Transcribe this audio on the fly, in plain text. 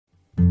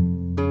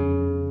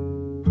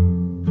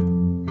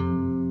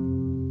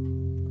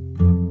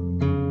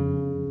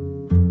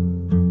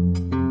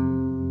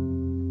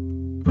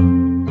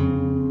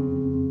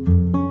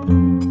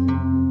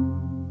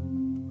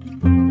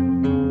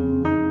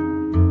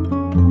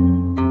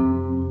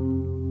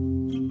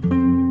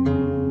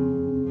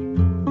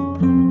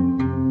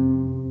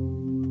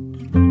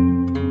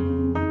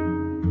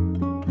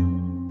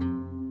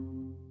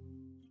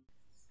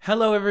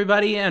Hello,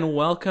 everybody, and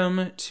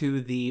welcome to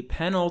the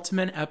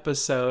penultimate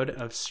episode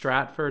of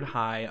Stratford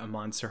High, a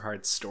Monster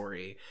Hearts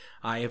story.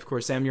 I, of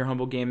course, am your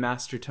humble game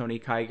master, Tony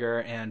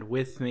Kiger, and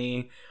with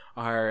me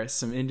are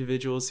some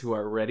individuals who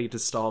are ready to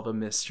solve a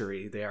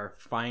mystery. They are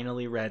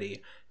finally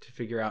ready to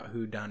figure out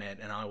who done it,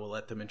 and I will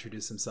let them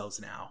introduce themselves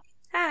now.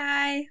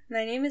 Hi,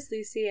 my name is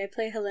Lucy. I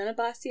play Helena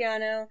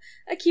Bastiano,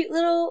 a cute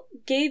little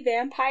gay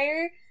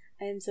vampire.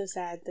 I am so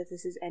sad that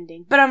this is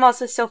ending, but I'm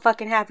also so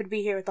fucking happy to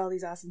be here with all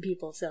these awesome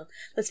people, so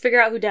let's figure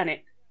out who done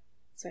it,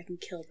 so I can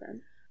kill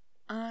them.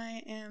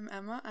 I am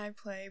Emma. I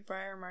play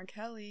Briar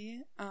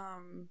Markelli,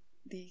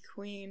 the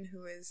queen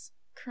who is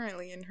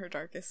currently in her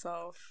darkest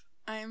self.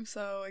 I am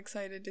so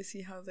excited to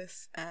see how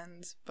this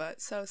ends,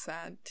 but so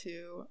sad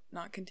to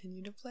not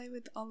continue to play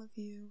with all of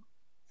you.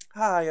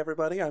 Hi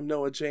everybody, I'm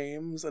Noah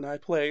James, and I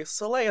play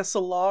Solea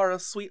Solar, a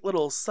sweet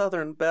little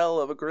southern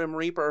belle of a Grim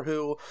Reaper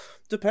who,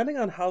 depending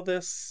on how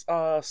this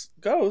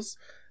goes,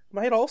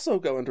 might also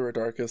go into her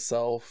darkest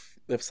self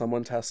if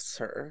someone tests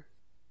her.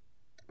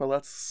 But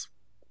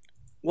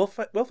we'll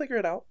figure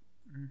it out.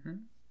 Mm-hmm.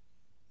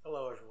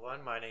 Hello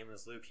everyone, my name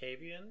is Luke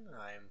Havian.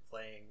 I'm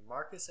playing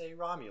Marcus A.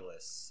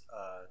 Romulus,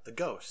 the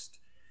ghost.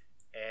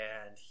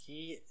 And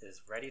he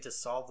is ready to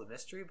solve the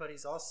mystery, but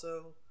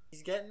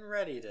he's getting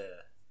ready to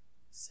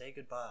say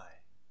goodbye.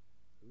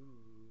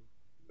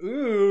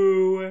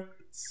 Ooh.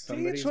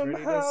 Teach them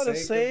how to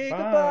say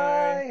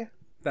goodbye.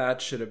 That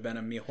should have been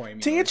a Mihoy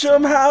Minoi Teach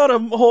song. them how to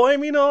hoi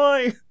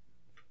minoi.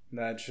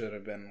 That should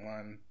have been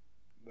one.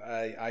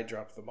 I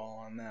dropped the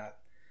ball on that.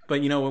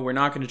 But you know what we're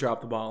not going to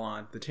drop the ball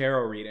on? The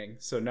tarot reading.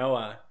 So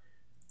Noah,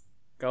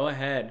 go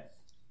ahead.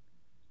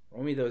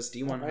 Roll me those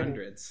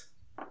D100s.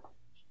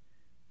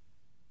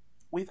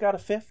 We've got a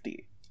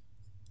 50.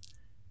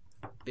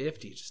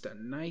 50, just a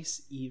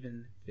nice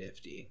even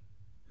 50.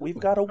 We've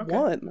got a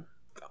 1.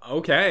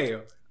 Okay.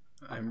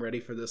 I'm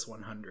ready for this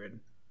 100.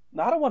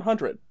 Not a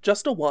 100,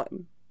 just a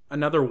 1.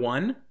 Another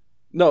 1?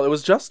 No, it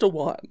was just a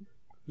 1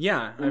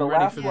 Yeah, and I'm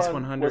ready for this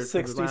 100 was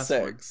 66. for the last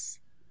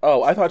one.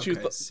 Oh, I thought you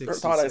Okay,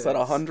 thought I said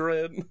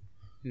 100.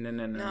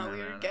 No, we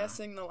were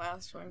guessing the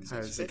last one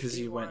because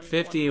you went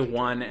 50,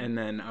 1, and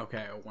then,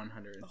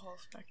 100. The whole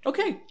spectrum.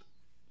 Okay.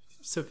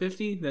 So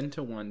 50, then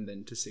to 1,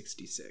 then to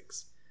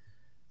 66.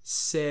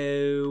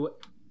 So,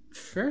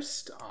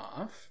 first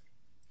off,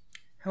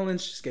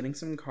 Helen's just getting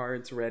some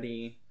cards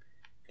ready,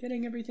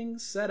 getting everything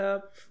set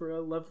up for a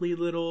lovely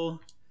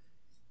little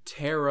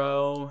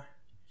tarot.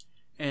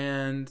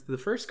 And the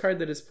first card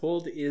that is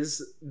pulled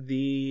is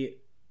the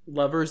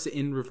Lovers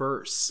in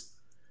Reverse.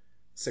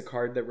 It's a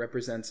card that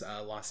represents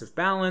loss of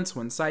balance,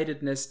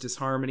 one-sidedness,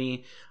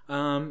 disharmony,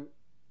 the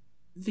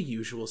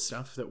usual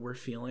stuff that we're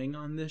feeling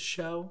on this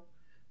show.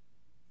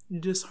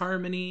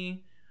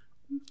 Disharmony,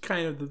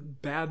 kind of the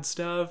bad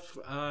stuff.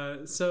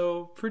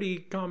 So pretty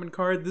common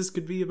card. This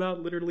could be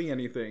about literally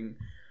anything.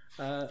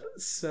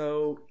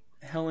 So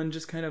Helen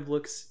just kind of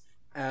looks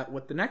at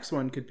what the next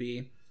one could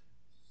be.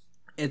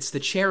 It's the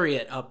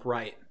Chariot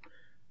upright.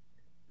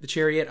 The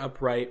Chariot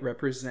upright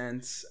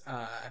represents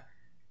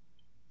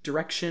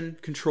direction,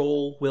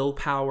 control,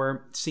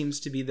 willpower. It seems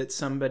to be that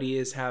somebody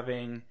is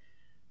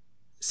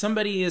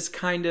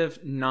kind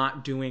of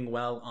not doing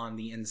well on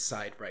the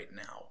inside right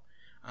now.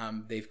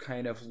 They've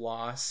kind of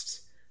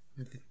lost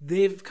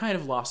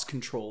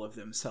control of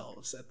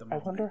themselves at the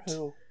moment. I wonder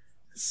who.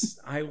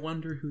 I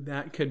wonder who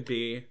that could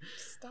be.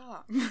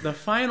 Stop. The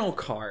final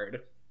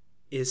card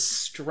is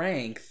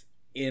Strength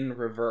in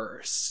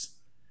Reverse.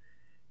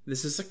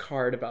 This is a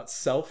card about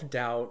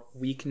self-doubt,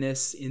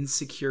 weakness,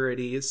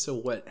 insecurity. So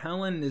what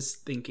Helen is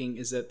thinking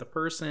is that the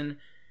person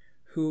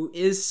who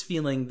is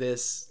feeling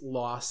this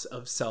loss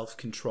of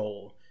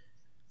self-control,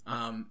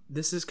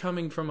 this is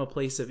coming from a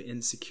place of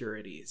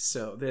insecurity.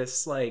 So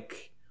this,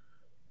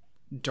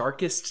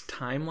 darkest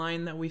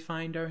timeline that we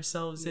find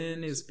ourselves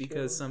in is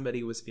because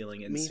somebody was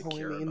feeling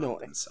insecure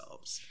about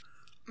themselves.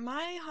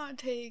 My hot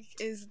take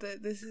is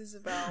that this is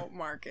about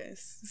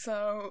Marcus,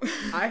 so...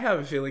 I have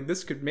a feeling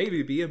this could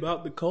maybe be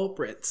about the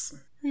culprits.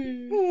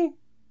 Who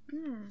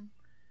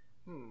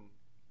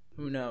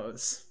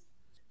knows?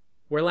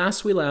 Where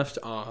last we left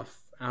off,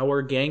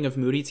 our gang of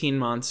moody teen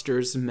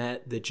monsters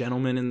met the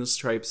gentleman in the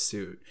striped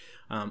suit,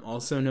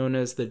 also known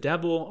as the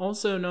Devil,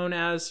 also known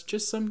as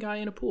just some guy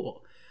in a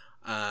pool.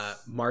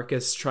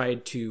 Marcus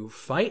tried to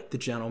fight the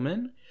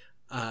gentleman.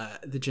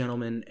 The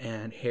gentleman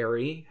and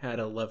Harry had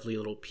a lovely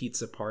little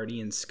pizza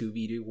party and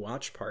Scooby-Doo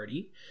watch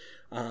party.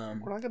 We're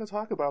not going to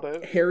talk about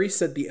it. Harry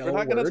said the L word. We're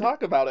not going to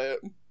talk about it.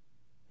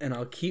 And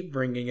I'll keep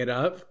bringing it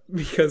up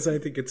because I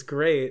think it's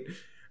great.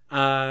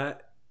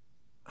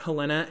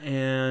 Helena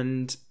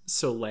and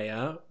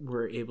Solea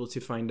were able to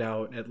find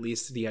out at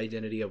least the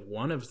identity of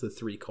one of the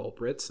 3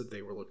 culprits that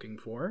they were looking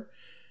for.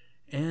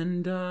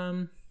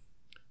 And,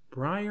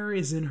 Briar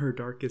is in her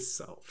darkest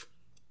self.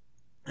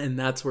 And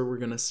that's where we're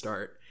going to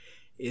start,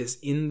 is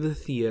in the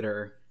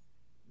theater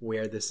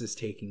where this is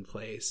taking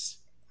place.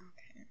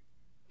 Okay.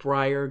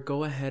 Briar,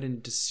 go ahead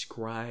and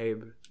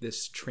describe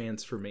this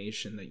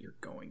transformation that you're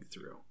going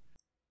through.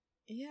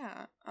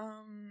 Yeah,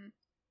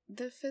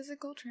 The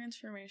physical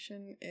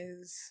transformation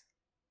is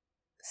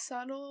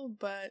subtle,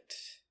 but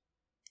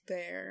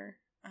there.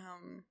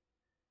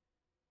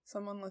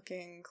 Someone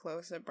looking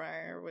close at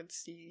Briar would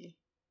see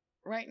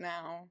right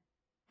now,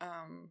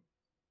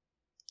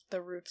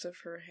 the roots of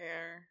her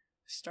hair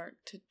start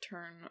to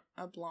turn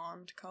a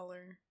blonde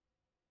color.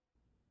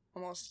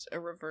 Almost a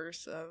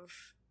reverse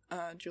of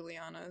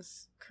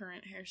Juliana's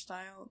current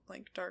hairstyle,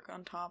 like dark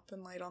on top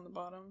and light on the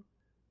bottom,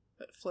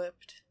 but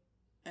flipped.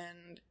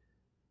 And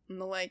when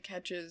the light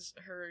catches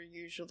her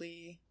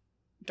usually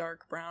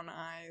dark brown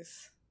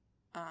eyes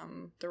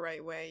the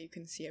right way, you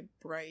can see a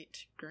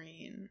bright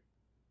green.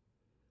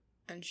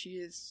 And she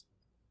is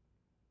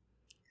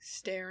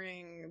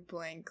staring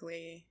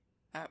blankly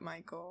at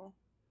Michael.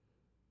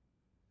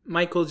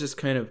 Michael just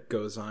kind of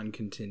goes on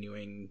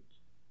continuing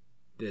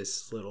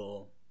this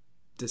little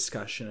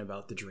discussion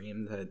about the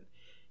dream that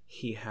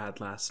he had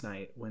last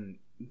night, when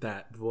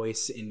that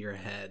voice in your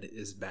head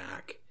is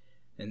back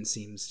and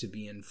seems to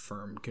be in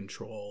firm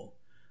control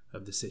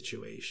of the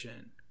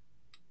situation,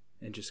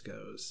 and just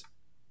goes,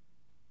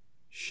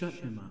 "Shut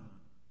him up.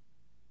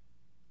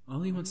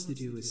 All he wants to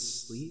do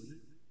is sleep.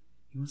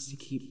 He wants to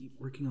keep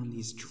working on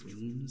these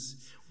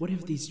dreams. What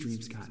have these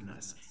dreams gotten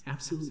us?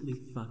 Absolutely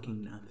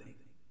fucking nothing.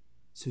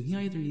 So he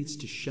either needs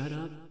to shut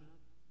up,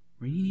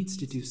 or he needs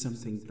to do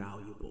something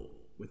valuable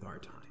with our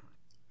time."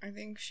 I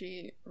think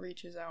she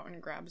reaches out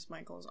and grabs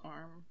Michael's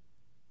arm,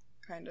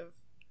 kind of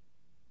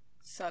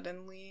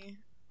suddenly.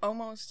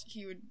 Almost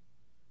he would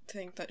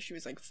think that she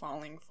was like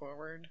falling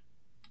forward.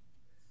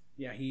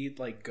 Yeah, he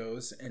like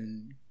goes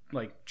and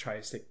like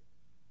tries to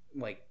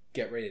like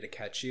get ready to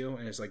catch you,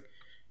 and is like,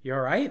 "You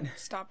all right?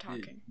 Stop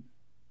talking."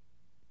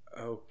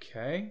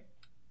 Okay.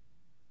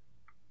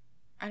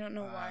 I don't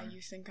know why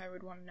you think I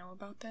would want to know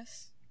about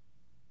this.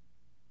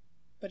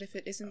 But if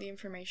it isn't the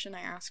information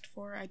I asked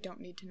for, I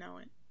don't need to know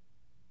it.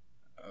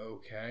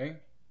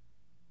 Okay.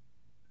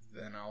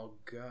 Then I'll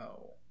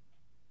go.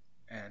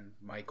 And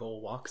Michael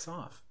walks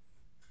off.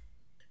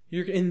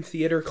 You're in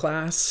theater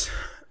class.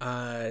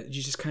 You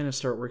just kind of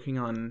start working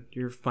on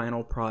your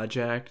final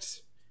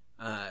project.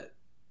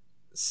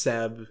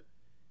 Seb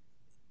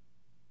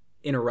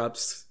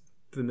interrupts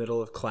the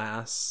middle of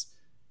class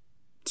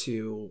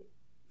to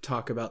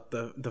talk about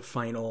the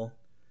final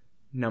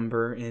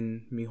number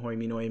in Mihoy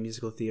Minoi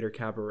Musical Theater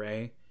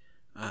Cabaret,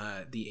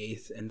 the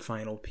 8th and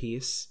final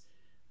piece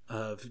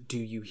of Do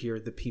You Hear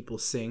the People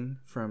Sing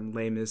from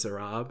Les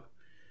Miserables,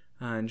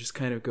 and just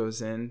kind of goes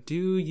in,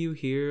 "Do you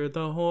hear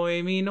the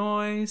Hoi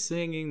Minoi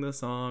singing the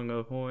song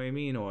of Hoi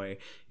Minoi?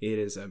 It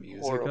is a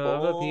music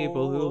of a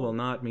people who will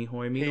not be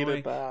Hoi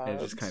Minoi." And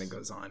it just kind of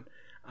goes on.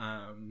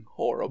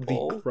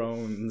 Horrible. The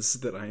groans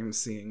that I'm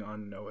seeing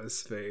on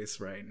Noah's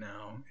face right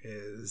now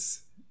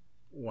is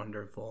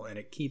wonderful, and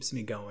it keeps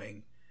me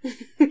going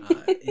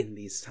in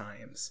these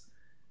times.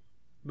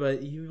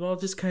 But you all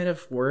just kind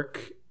of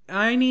work.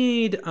 I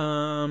need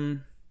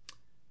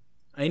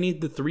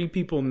the 3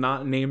 people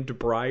not named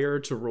Briar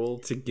to roll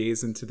to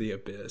gaze into the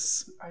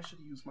abyss. I should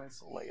use my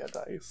Solea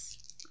dice.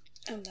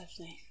 Oh,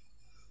 lovely.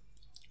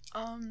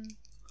 Oh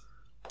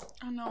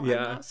no, Yeah.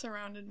 I'm not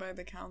surrounded by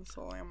the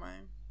council, am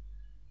I?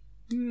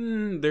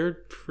 They're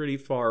pretty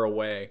far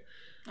away.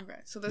 Okay,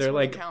 so this They're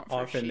wouldn't like count for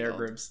off in their shield,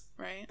 groups.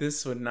 right?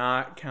 This would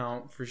not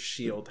count for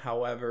shield.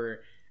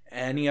 However,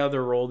 any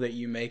other roll that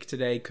you make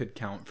today could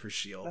count for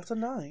shield. That's a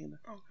 9.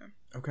 Okay.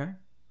 Okay.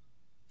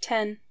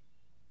 10.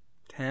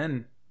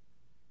 10.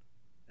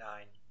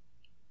 9.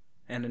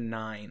 And a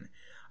 9.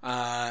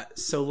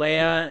 So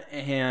Leia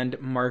and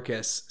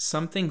Marcus,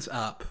 something's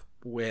up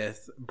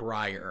with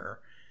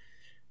Briar.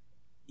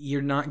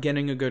 You're not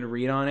getting a good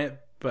read on it,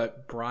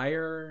 but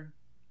Briar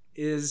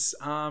is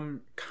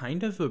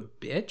kind of a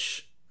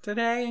bitch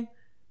today.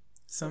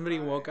 Somebody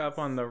woke up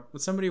on the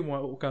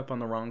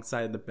wrong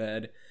side of the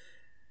bed.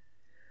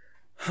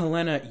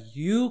 Helena,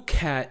 you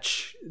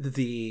catch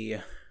the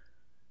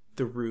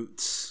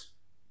roots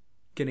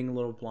getting a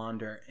little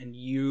blonder, and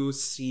you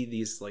see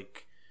these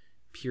like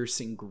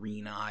piercing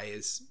green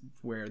eyes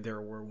where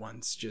there were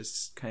once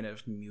just kind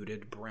of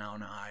muted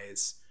brown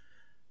eyes.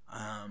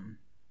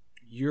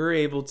 You're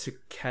able to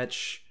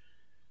catch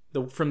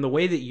from the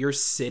way that you're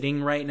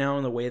sitting right now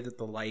and the way that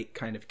the light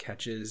kind of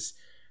catches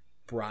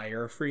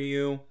Briar for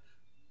you.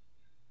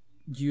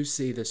 You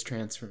see this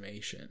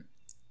transformation.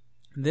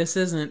 This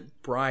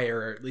isn't Briar,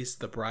 or at least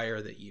the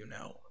Briar that you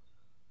know.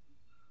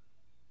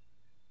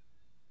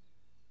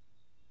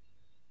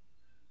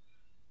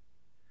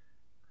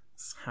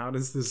 How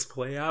does this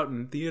play out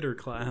in theater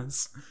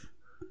class?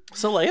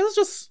 Solea's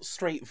just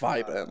straight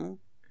vibing.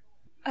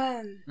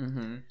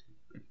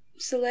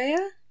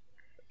 Solea,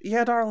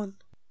 Yeah, darling.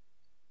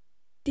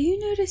 do you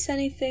notice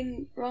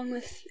anything wrong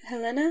with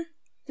Helena?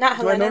 Not Do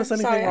Helena. I notice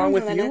anything sorry, wrong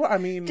with Helena. you? I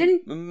mean,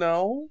 Didn't-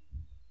 no.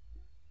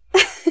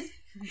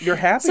 You're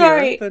happier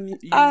Sorry, than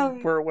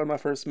you were when I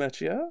first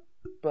met you,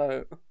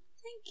 but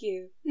Thank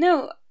you.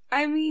 No,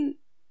 I mean,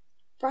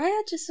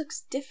 Briar just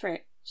looks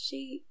different.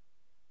 She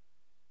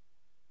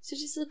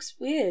just looks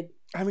weird.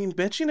 I mean,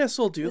 bitchiness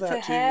will do with her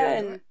that to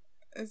hair you. and...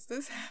 Is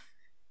this...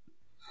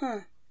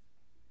 Huh.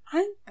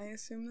 I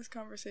assume this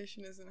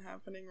conversation isn't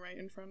happening right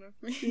in front of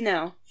me.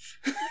 No.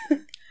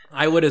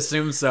 I would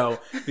assume so,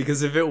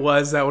 because if it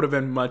was, that would have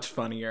been much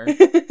funnier.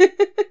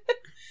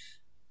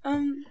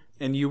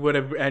 And you would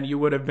have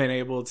been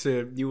able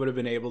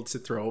to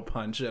throw a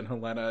punch at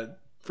Helena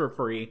for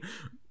free.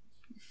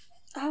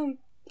 I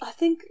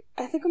think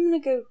I'm gonna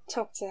go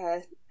talk to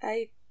her.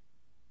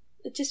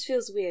 It just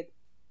feels weird.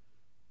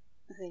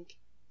 I think.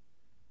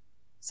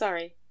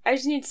 Sorry. I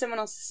just need someone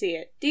else to see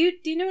it. Do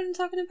you know what I'm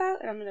talking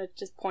about? And I'm gonna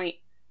just point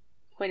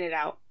it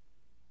out.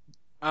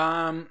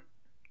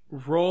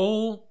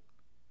 Roll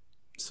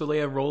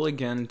Soleil, roll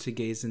again to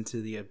gaze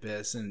into the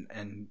abyss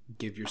and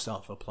give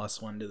yourself a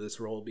 +1 to this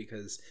roll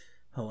because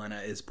Helena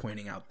is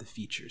pointing out the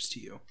features to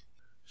you.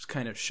 Just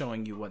kind of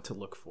showing you what to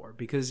look for.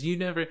 Because you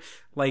never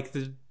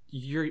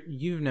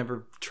you've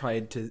never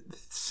tried to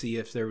see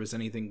if there was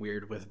anything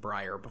weird with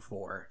Briar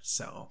before,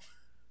 so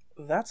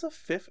That's a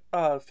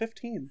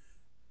 15.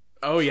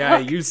 oh yeah,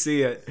 you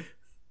see it.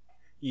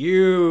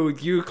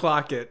 You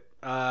clock it.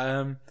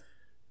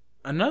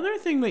 Another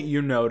thing that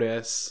you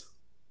notice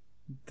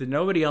that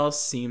nobody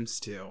else seems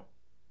to.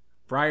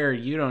 Briar,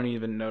 you don't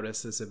even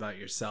notice this about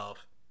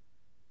yourself.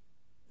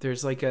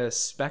 There's like a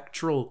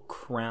spectral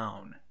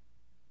crown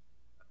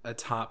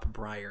atop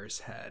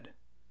Briar's head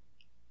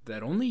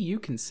that only you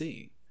can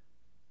see.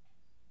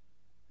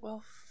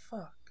 Well,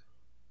 fuck.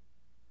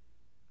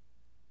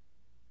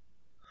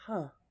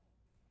 Huh.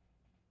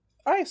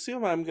 I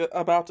assume I'm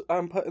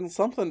putting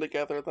something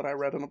together that I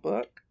read in a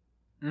book.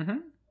 Mm-hmm.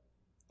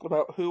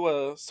 About who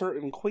a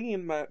certain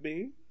queen might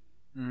be.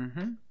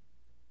 Mm-hmm.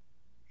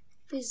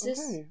 Is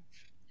Okay.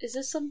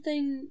 this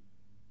something?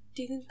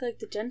 Do you think like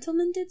the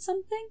gentleman did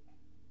something?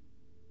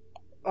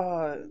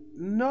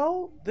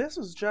 No. This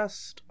is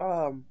just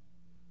I'm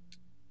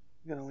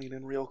gonna lean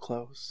in real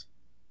close.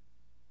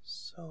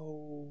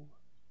 So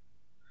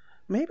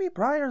maybe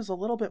Briar's a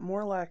little bit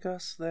more like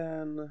us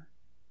than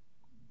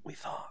we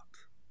thought.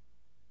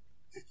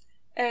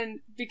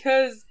 And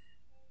because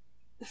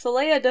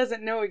Soleil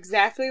doesn't know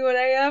exactly what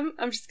I am,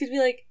 I'm just gonna be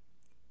like,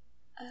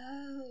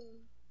 oh,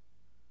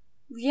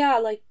 yeah,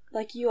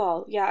 like you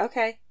all, yeah,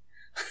 okay,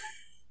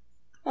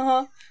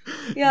 yeah.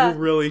 You're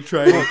really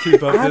trying to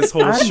keep up this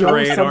whole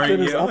charade, aren't something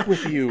you? is up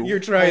with you. You're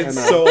trying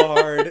Helena. so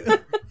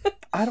hard.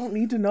 I don't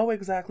need to know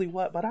exactly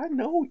what, but I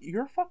know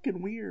you're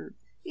fucking weird.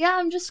 Yeah,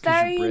 I'm just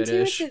 'cause very you're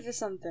British. intuitive or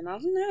something. I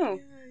don't know.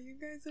 Yeah, you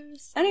guys are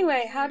just.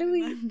 Anyway, how do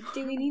weird we and I'm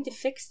do we not. need to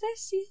fix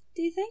this?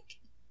 Do you think?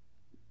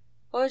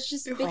 Or is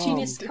just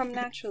bitchiness come Um,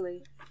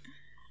 naturally?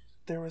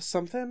 There was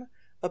something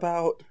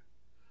about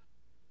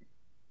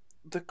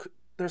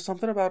there's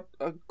something about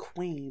a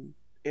queen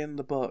in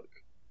the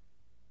book.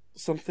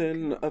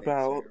 Something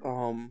about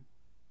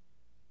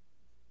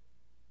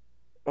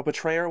a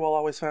betrayer will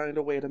always find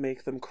a way to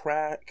make them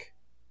crack,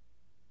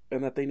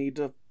 and that they need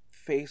to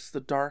face the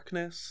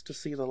darkness to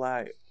see the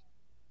light.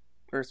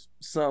 Or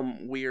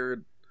some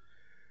weird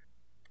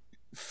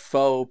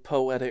faux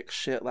poetic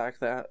shit like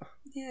that.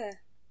 Yeah.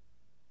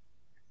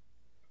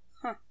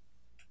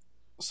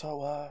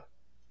 So,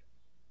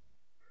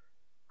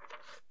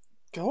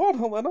 go on,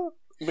 Helena.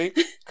 Make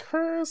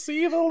her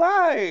see the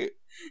light.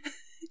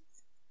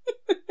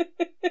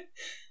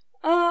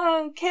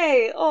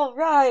 Okay,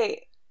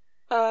 alright.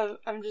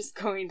 I'm just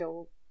going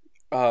to...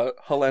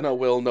 Helena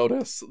will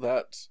notice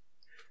that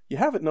you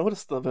haven't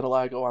noticed the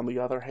vitiligo on the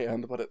other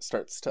hand, but it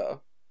starts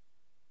to,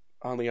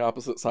 on the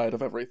opposite side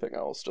of everything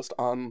else, just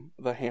on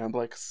the hand,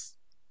 like,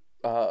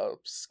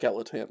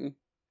 skeleton,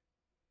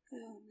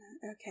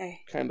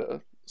 Okay. kind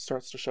of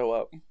starts to show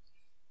up.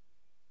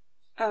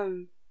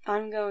 I'm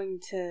going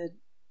to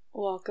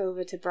walk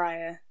over to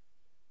Briar.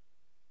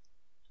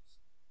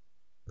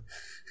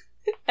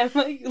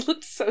 Emma, you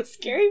looked so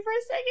scary for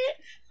a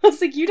second. I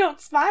was like, you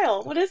don't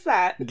smile. What is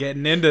that?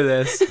 Getting into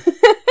this.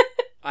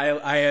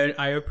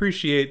 I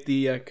appreciate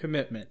the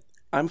commitment.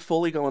 I'm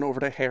fully going over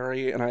to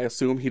Harry, and I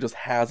assume he just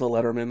has a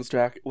Letterman's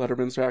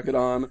jacket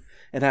on,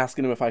 and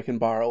asking him if I can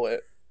borrow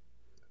it.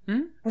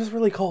 Hmm? But it's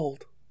really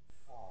cold.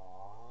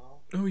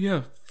 Oh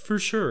yeah, for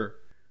sure.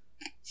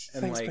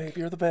 And Thanks, babe.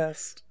 You're the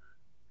best.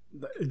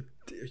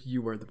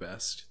 You are the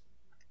best.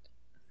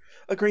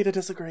 Agree to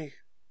disagree.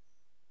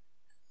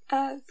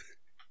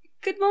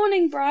 Good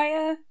morning,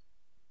 Briar.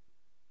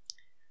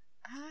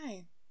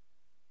 Hi.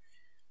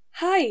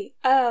 Hi,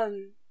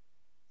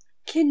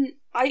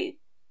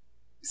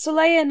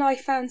 Soleil and I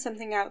found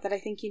something out that I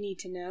think you need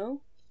to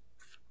know.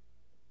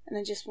 And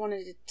I just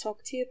wanted to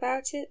talk to you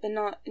about it, but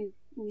not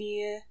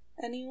near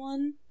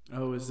anyone.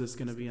 Oh, is this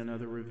gonna be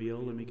another reveal?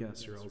 Let me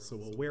guess, you're also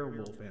a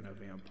werewolf and a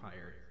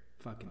vampire.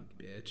 Fucking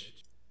bitch.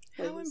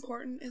 How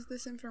important is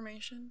this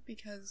information?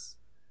 Because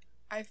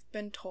I've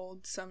been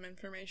told some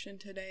information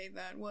today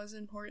that was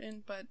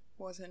important, but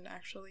wasn't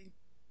actually.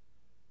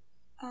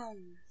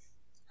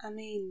 I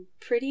mean,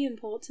 pretty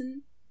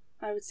important,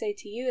 I would say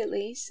to you at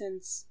least,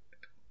 since,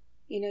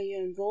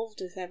 you're involved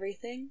with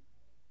everything.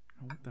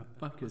 What the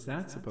fuck is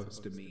that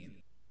supposed to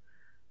mean?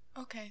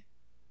 Okay.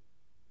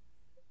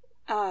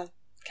 Can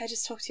I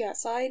just talk to you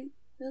outside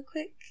real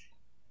quick?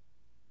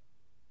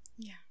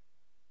 Yeah.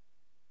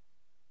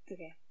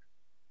 Okay.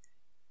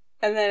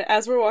 And then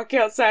as we're walking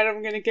outside,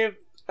 I'm gonna give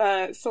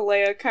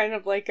Saleya kind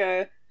of like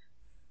a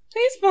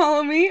please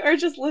follow me, or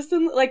just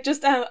listen, like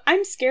just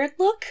I'm scared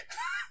look.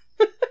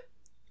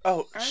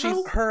 Oh,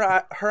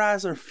 her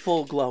eyes are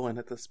full glowing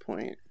at this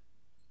point.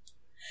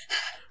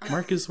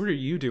 Marcus, what are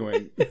you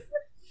doing?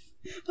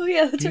 Oh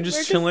yeah, that's You what just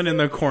Marcus chilling in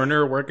said. the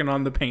corner working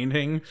on the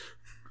painting.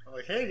 I'm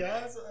like, hey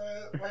guys,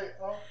 wait,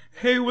 oh.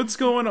 Hey, what's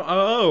going on?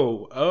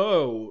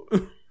 Oh.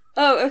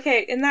 Oh,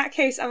 okay. In that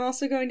case, I'm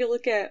also going to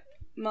look at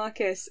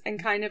Marcus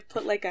and kind of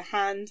put like a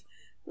hand,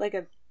 like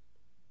a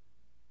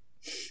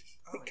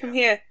Oh, come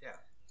yeah. here.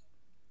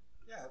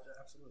 Yeah,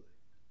 absolutely.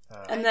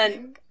 And I then-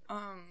 think,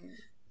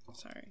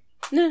 sorry.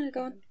 No,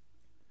 go on.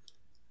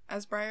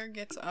 As Briar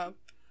gets up,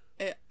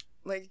 it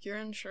like you're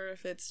unsure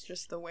if it's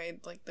just the way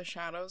like the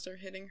shadows are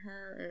hitting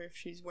her, or if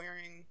she's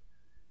wearing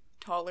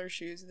taller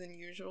shoes than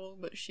usual.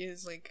 But she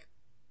is like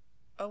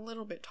a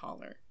little bit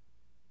taller.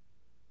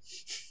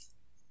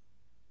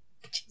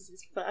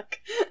 Jesus fuck.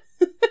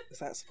 Is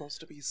that supposed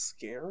to be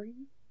scary?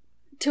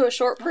 To a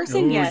short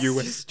person, yes. You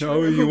It's you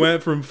true.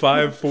 went from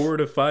 5'4"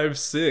 to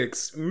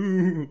 5'6".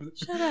 Ooh.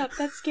 Shut up,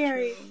 that's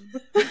scary.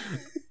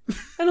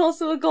 And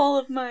also a goal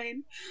of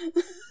mine.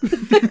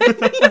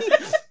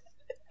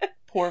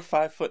 Poor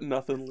 5 foot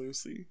nothing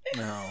Lucy.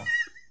 No.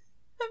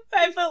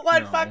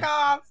 5'1", No. fuck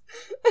off.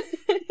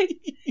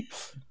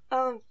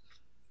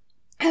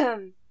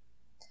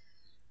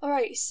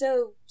 Alright,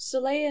 so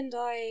Soleil and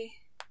I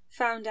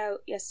found out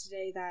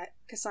yesterday that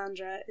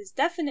Cassandra is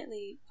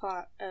definitely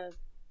part of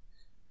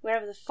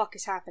whatever the fuck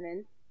is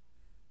happening.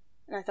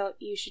 And I thought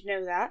you should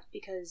know that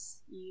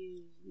because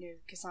you know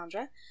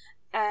Cassandra.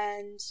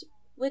 And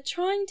we're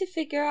trying to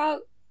figure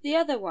out the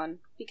other one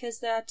because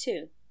there are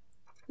two.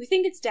 We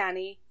think it's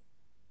Danny.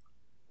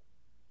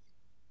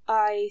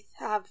 I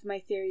have my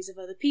theories of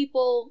other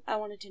people. I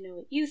wanted to know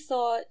what you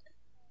thought,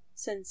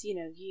 since, you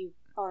know, you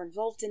are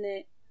involved in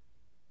it.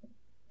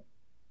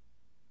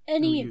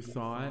 Any...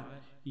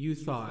 You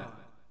thought.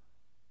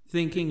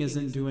 Thinking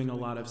isn't doing a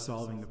lot of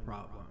solving the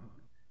problem.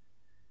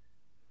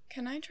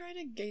 Can I try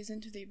to gaze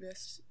into the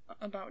abyss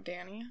about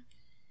Danny?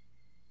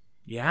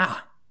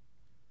 Yeah.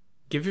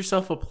 Give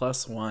yourself a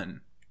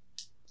 +1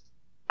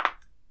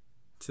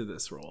 to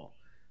this roll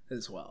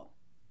as well.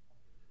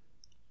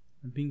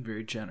 I'm being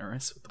very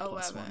generous with the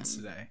 11. +1s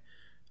today.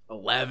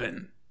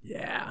 11.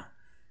 Yeah.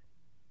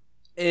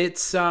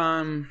 It's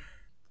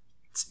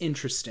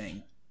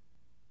interesting.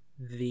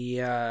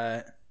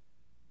 The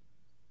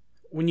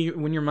when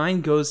your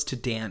mind goes to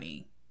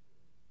Danny,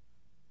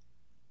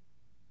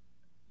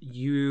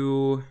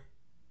 you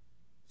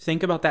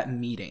think about that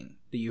meeting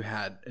that you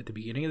had at the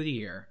beginning of the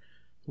year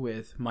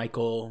with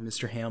Michael,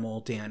 Mr.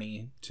 Hamill,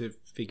 Danny, to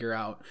figure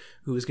out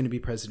who was going to be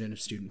president of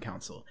student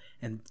council,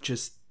 and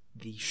just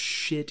the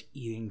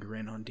shit-eating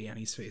grin on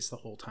Danny's face the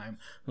whole time,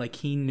 like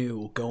he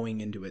knew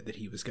going into it that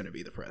he was going to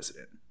be the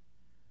president.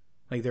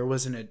 Like there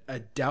wasn't a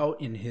doubt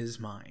in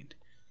his mind.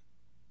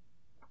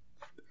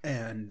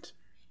 And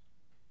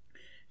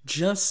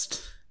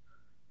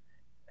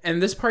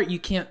this part you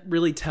can't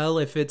really tell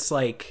if it's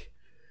like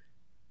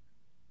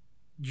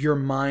your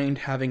mind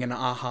having an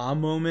aha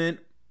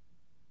moment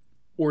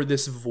or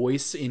this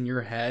voice in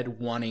your head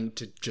wanting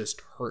to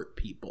just hurt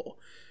people.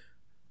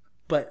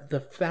 But the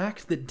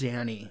fact that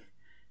Danny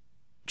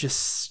just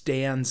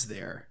stands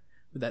there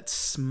with that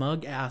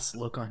smug ass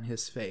look on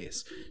his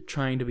face,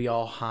 trying to be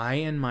all high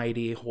and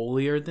mighty,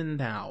 holier than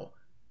thou,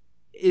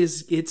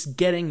 it's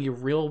getting you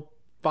real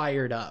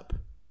fired up.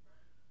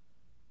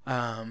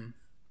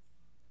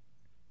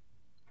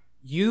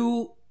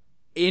 You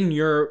in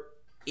your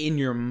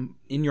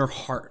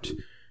heart,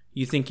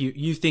 you think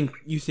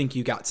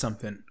you got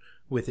something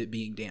with it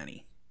being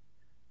Danny.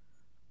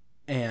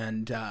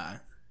 And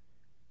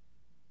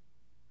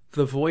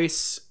the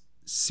voice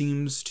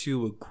seems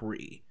to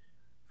agree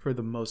for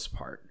the most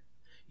part.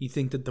 You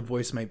think that the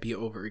voice might be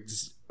over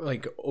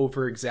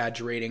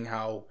exaggerating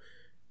how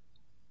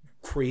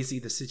crazy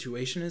the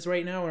situation is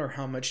right now, or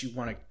how much you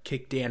want to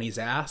kick Danny's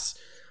ass.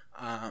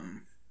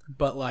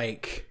 But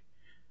like,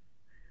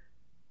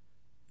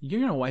 you're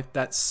gonna wipe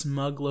that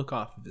smug look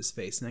off of his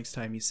face next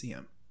time you see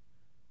him.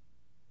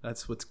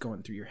 That's what's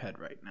going through your head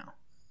right now.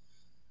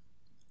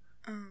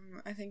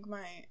 I think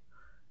my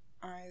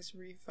eyes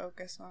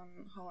refocus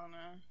on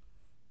Helena,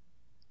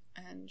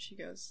 and she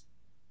goes,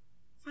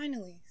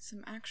 "Finally,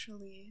 some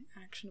actually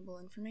actionable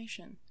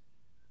information."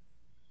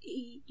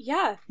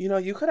 Yeah. You know,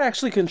 you could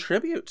actually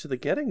contribute to the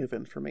getting of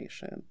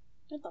information.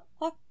 What the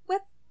fuck?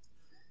 What?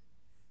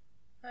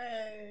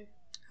 Hey.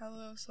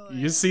 Hello, Soleil.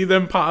 You see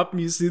them pop.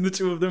 You see the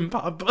two of them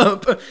pop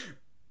up.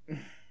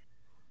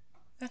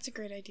 That's a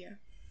great idea.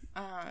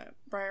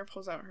 Briar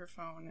pulls out her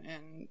phone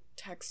and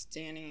texts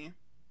Danny.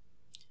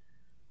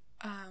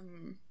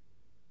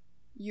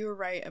 You were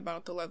right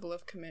about the level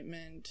of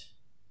commitment.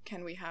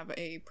 Can we have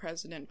a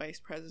president-vice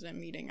president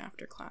meeting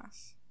after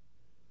class?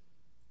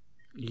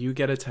 You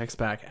get a text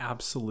back.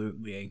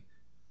 Absolutely.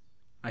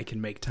 I can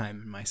make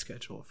time in my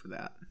schedule for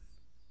that.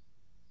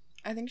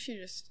 I think she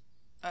just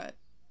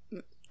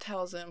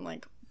tells him,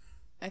 like,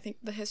 I think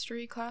the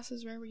history class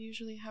is where we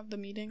usually have the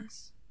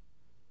meetings.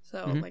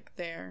 So, Mhm. like,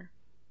 there.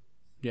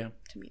 Yeah.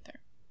 To meet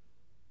there.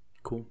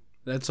 Cool.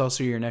 That's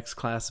also your next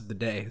class of the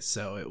day,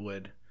 so it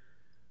would...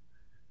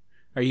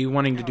 Are you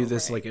wanting to do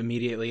this, right. like,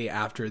 immediately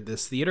after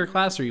this theater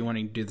class, or are you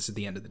wanting to do this at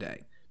the end of the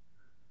day?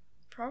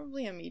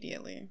 Probably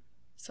immediately.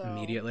 So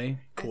Immediately?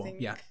 Cool, I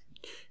think yeah.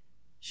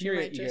 She You're-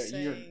 might just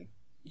you're- say...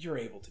 You're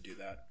able to do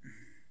that.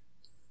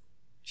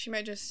 She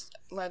might just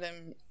let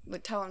him...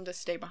 Like, tell him to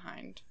stay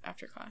behind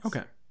after class.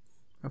 Okay.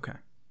 Okay.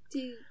 Do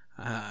you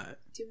Uh,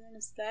 want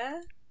us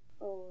there?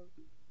 Or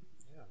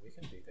Yeah, we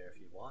can be there if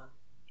you want.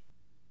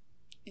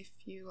 If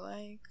you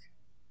like.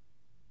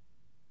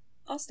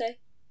 I'll stay.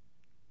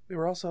 We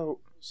were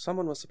also...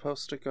 Someone was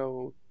supposed to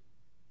go...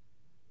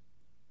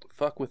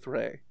 fuck with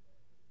Ray.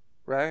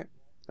 Right?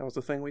 That was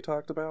the thing we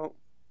talked about?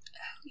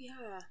 Oh,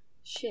 yeah.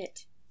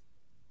 Shit.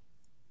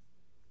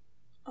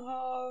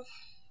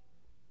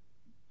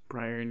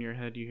 Briar, in your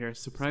head, you hear,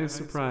 surprise,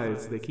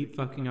 surprise, they keep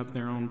fucking up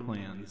their own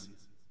plans.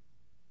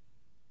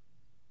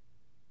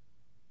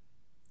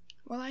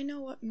 Well, I know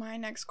what my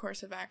next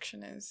course of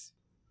action is.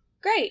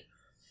 Great.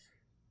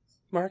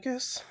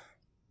 Marcus?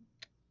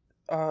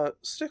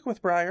 Stick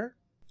with Briar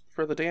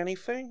for the Danny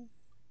thing.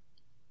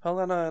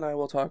 Helena and I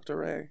will talk to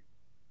Ray.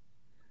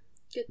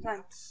 Good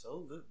plan.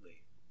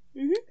 Absolutely.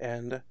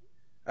 And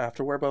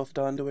after we're both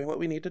done doing what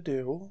we need to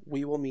do,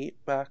 we will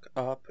meet back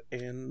up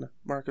in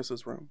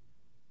Marcus's room.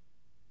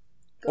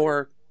 Go.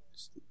 Or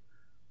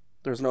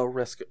there's no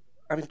risk.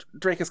 I mean,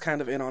 Drake is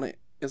kind of in on it,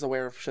 is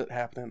aware of shit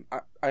happening.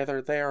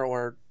 Either there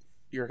or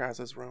your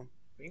guys' room.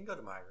 We can go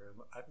to my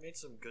room. I've made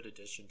some good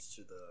additions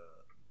to the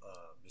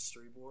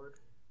mystery board.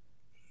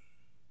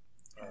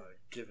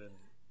 Given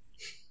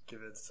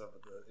some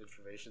of the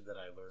information that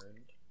I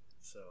learned.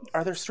 So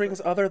Are there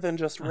strings other than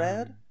just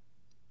red?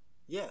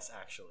 Yes,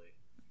 actually.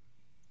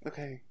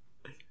 Okay.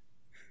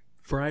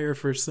 Briar,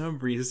 for some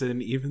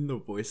reason, even the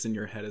voice in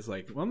your head is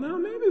like, well, now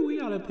maybe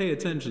we ought to pay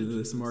attention to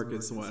this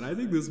Marcus one. I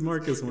think this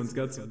Marcus one's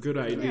got some good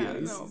Yeah,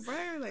 ideas. no,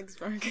 Briar likes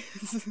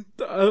Marcus.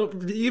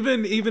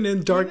 Even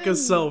in Darkest Even-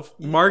 Self,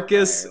 yeah,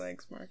 Marcus... Briar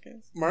likes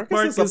Marcus. Marcus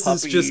Marcus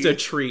is just a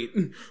treat.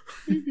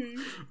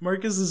 Mm-hmm.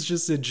 Marcus is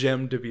just a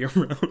gem to be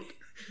around.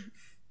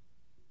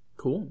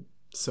 Cool.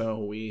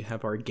 So we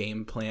have our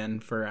game plan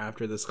for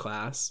after this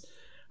class.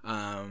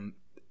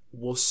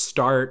 We'll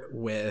start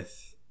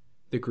with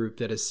the group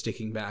that is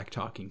sticking back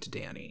talking to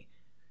Danny.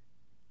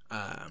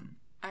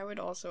 I would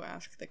also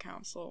ask the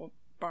council,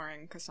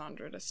 barring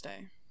Cassandra, to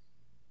stay.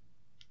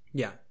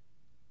 Yeah.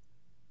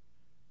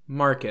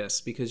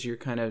 Marcus, because you're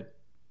kind of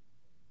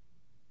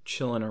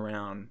chilling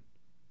around,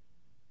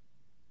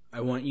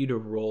 I want you to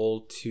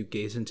roll to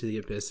gaze into the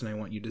abyss, and I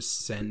want you to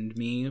send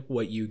me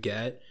what you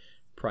get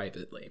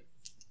privately.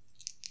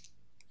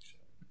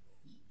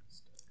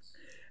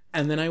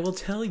 And then I will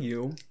tell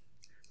you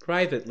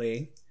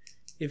privately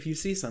if you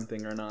see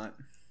something or not.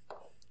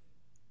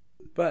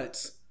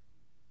 But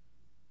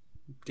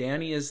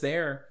Danny is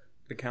there.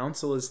 The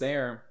council is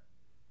there.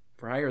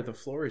 Briar, the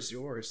floor is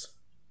yours.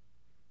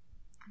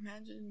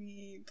 Imagine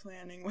me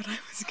planning what I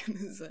was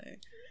gonna say.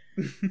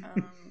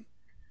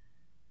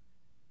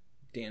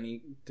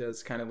 Danny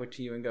does kind of look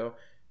to you and go,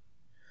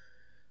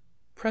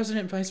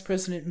 President, Vice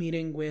President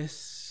meeting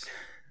with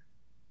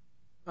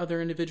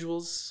other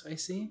individuals, I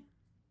see.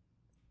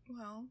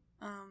 Well,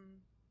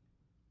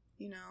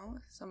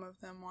 some of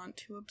them want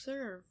to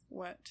observe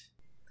what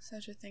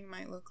such a thing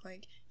might look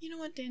like. You know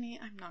what, Danny?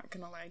 I'm not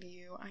gonna lie to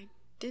you. I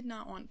did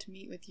not want to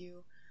meet with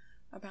you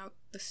about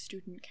the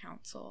student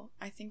council.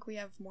 I think we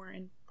have more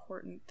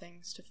important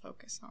things to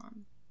focus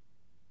on.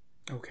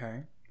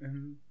 Okay.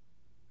 And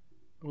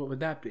what would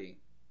that be?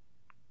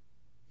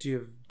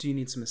 Do you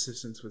need some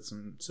assistance with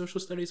some social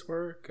studies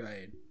work?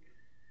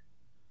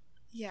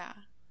 Yeah.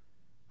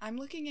 I'm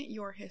looking at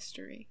your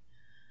history.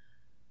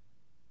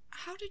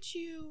 How did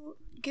you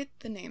get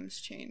the names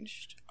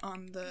changed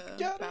on the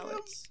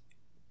ballots?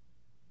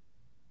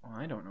 Well,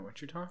 I don't know what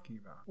you're talking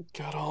about.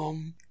 Get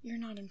 'em. You're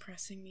not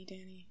impressing me,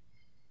 Danny.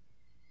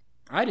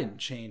 I didn't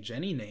change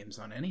any names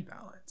on any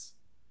ballots.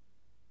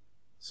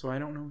 So I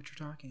don't know what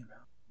you're talking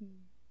about.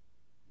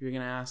 You're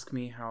going to ask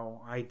me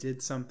how I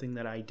did something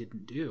that I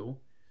didn't do.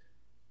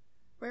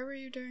 Where were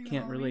you during the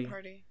Can't Halloween really-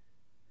 party?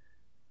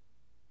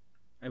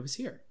 I was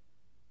here.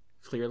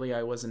 Clearly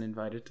I wasn't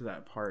invited to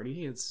that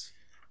party. It's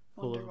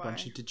full Wonder of a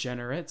bunch why. of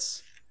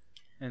degenerates.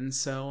 And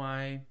so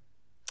I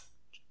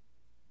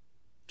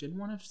didn't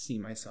want to see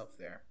myself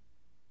there.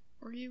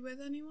 Were you with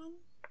anyone?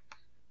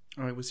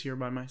 I was here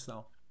by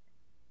myself.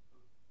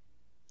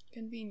 I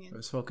Convenient.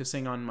 was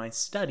focusing on my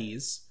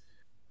studies,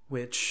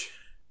 which,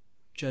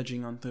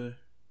 judging on the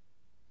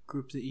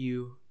group that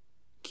you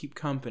keep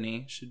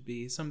company, should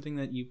be something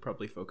that you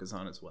probably focus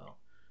on as well.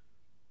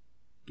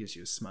 Gives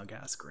you a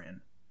smug-ass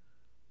grin.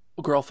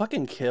 Girl,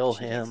 fucking kill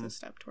She takes him. a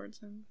step towards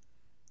him.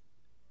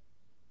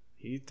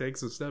 He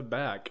takes a step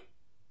back.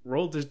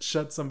 Roll to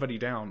shut somebody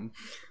down.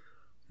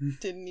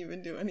 Didn't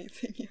even do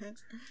anything yet.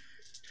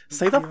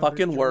 Say the Yeah,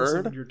 fucking you're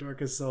also word. Your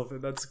darkest self,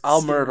 and that's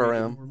I'll scary murder to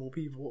him. Normal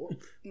people.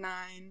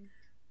 9.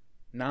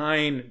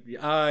 9.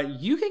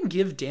 You can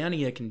give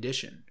Danny a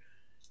condition.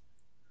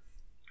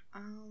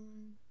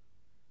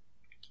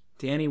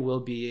 Danny will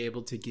be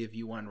able to give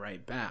you one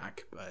right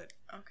back, but...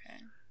 Okay.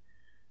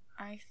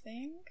 I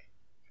think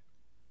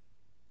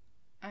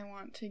I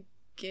want to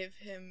give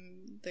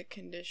him the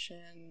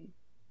condition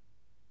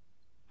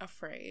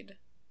afraid.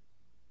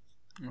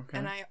 Okay.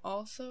 And I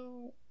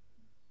also...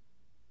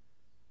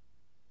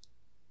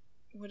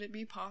 Would it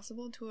be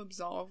possible to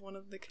absolve one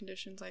of the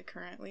conditions I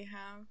currently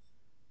have?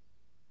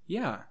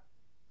 Yeah.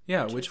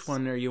 Yeah, Which which is-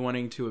 one are you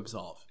wanting to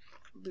absolve?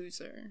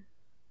 Loser.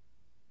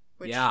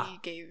 Which Yeah. he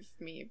gave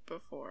me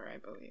before, I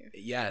believe.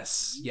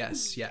 Yes.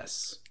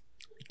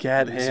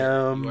 Get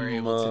Loser, him. You are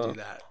able to do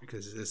that,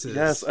 because this is...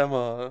 Yes,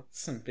 Emma.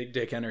 some big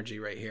dick energy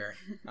right here.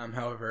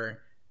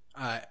 However,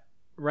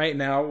 right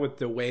now, with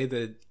the way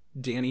that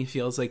Danny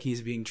feels like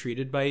he's being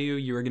treated by you,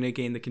 you are going to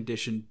gain the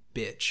condition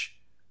bitch.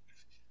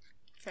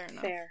 Fair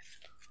enough. Fair.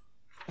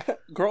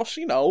 Girl,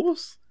 she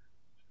knows.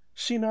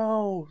 She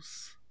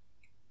knows.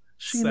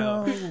 She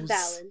So- knows.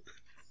 Valid.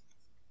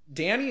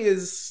 Danny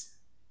is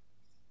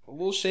a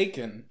little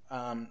shaken.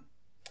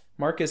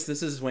 Marcus,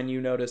 this is when you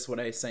notice what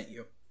I sent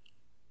you.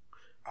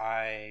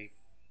 I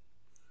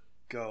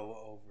go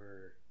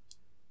over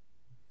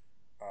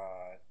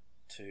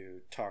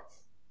to talk.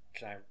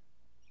 Can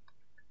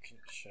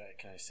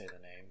I say the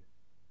name?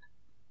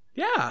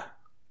 Yeah.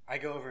 I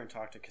go over and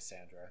talk to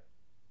Cassandra.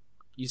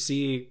 You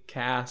see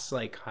Cass,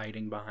 like,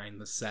 hiding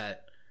behind the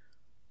set,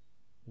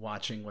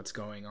 watching what's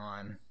going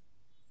on,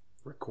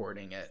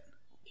 recording it.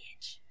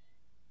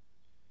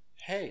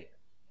 Hey.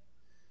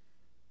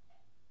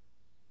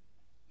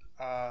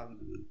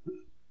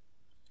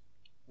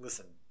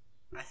 Listen,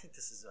 I think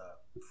this is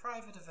a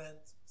private event,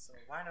 so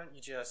why don't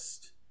you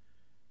just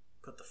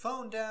put the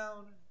phone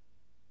down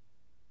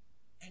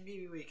and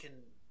maybe we can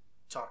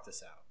talk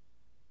this out.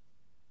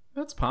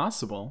 That's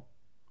possible.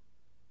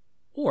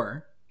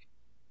 Or,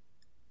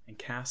 and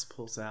Cass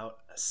pulls out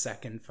a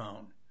second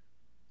phone.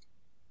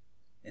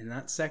 In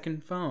that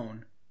second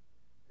phone,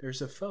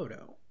 there's a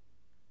photo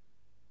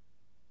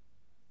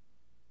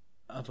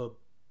of a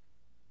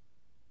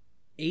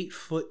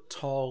 8-foot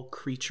tall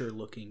creature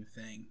looking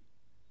thing.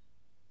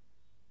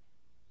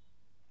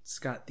 It's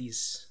got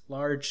these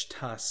large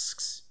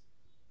tusks,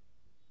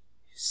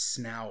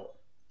 snout,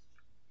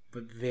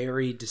 but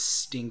very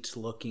distinct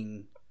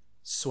looking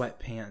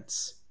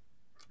sweatpants.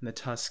 And the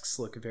tusks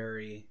look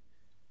very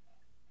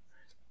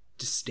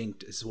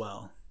distinct as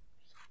well.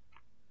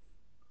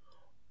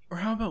 Or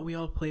how about we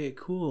all play it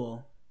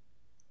cool?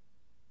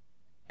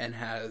 And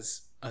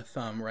has a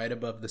thumb right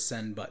above the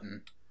send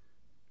button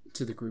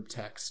to the group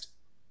text.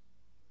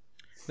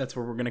 That's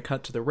where we're going to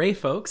cut to the Ray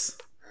folks.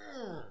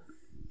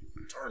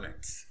 Darn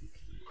it.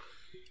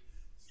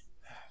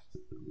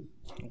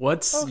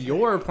 What's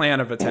your plan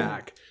of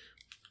attack?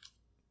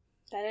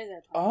 That is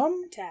our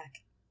plan.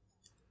 Attack.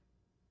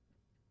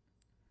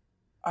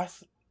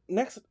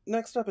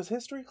 Next up is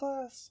history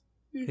class.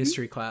 Mhm.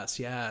 History class,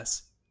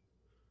 yes.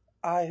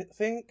 I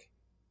think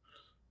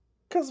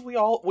because we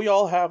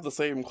all have the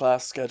same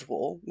class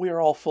schedule. We are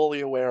all fully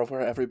aware of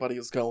where everybody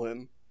is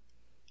going.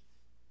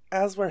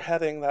 As we're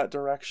heading that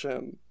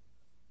direction,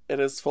 it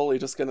is fully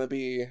just going to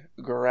be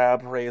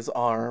grab Ray's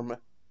arm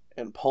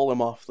and pull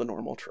him off the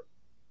normal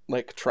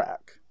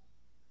track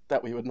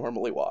that we would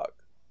normally walk.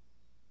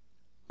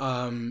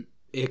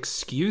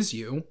 Excuse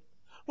you?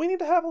 We need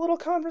to have a little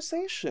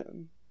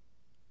conversation.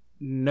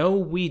 No,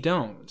 we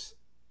don't.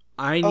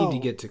 I need to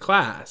get to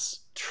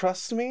class.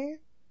 Trust me,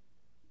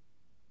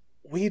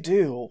 we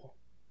do.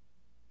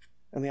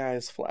 And the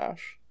eyes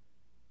flash.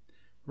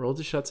 Roll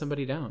to shut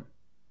somebody down.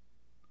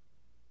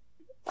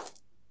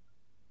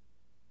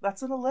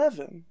 That's an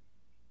 11.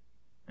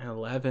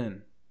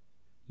 11.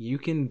 You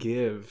can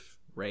give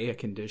Ray a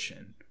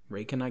condition.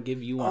 Ray cannot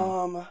give you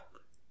one.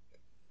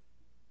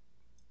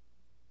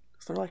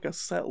 Is there like a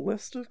set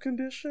list of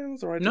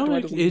conditions, or No, do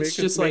I just it's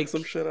just make like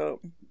some shit up?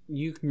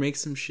 You can make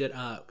some shit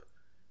up.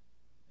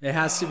 It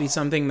has to be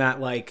something that,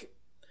 like,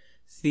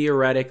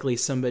 theoretically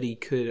somebody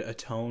could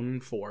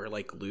atone for,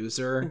 like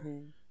loser. Mm-hmm.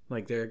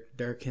 Like there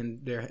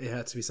it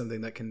has to be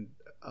something that can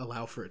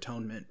allow for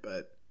atonement.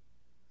 But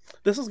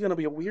This is gonna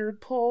be a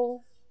weird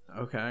pull.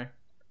 okay,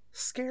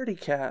 Scaredy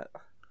cat.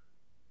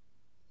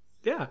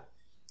 yeah,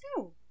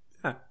 Oh.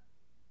 yeah.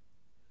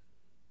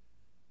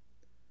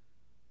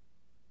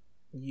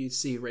 You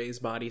see Ray's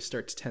body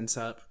start to tense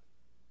up.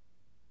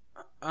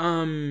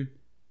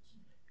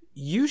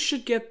 You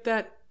should get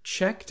that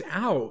checked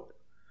out.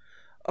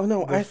 Oh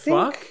no, The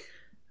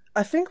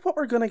I think what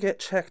we're gonna get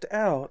checked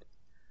out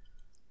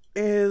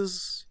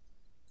is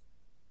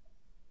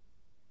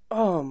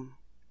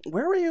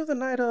where were you the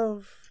night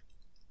of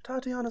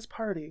Tatiana's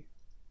party?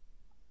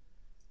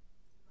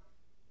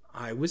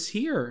 I was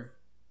here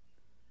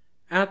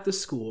at the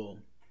school.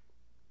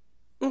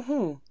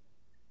 Mm-hmm.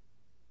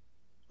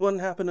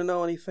 Wouldn't happen to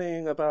know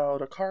anything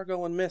about a car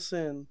going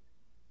missing.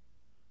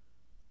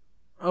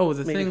 Oh,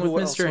 the Maybe thing who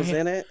with else Mr. was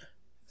in it?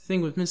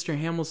 Thing with Mr.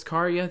 Hamill's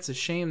car. Yeah, it's a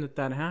shame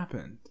that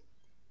happened.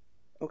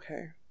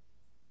 Okay.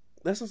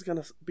 This is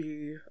gonna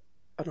be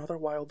another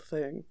wild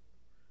thing.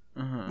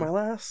 Uh-huh. My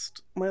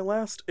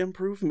last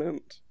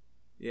improvement.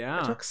 I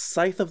Yeah. took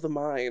Scythe of the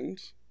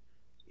Mind.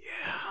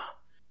 Yeah.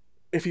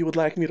 If you would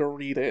like me to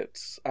read it,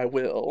 I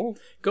will.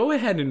 Go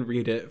ahead and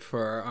read it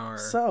for our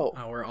So-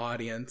 our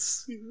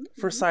audience.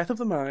 For Scythe of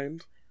the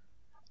Mind,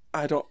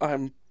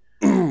 I'm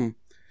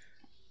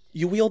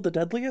you wield the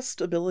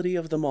deadliest ability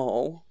of them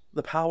all,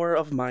 the power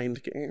of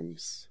mind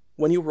games.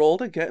 When you roll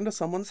to get into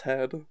someone's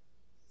head,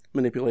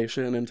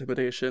 manipulation,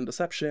 intimidation,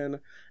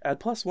 deception, add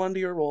 +1 to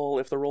your roll.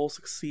 If the roll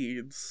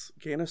succeeds,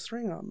 gain a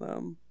string on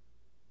them.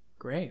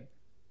 Great.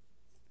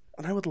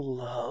 And I would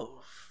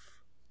love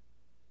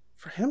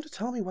for him to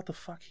tell me what the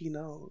fuck he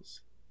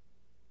knows.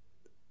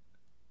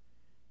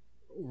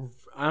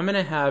 I'm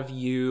going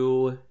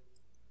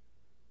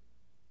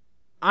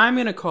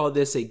to call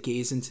this a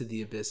gaze into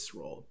the abyss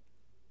roll.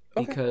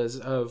 Okay. Because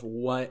of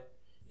what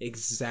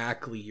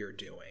exactly you're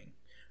doing.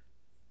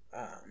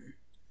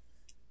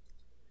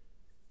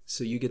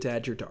 So you get to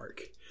add your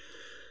dark.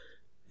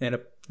 And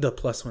the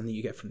 +1 that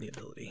you get from the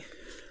ability.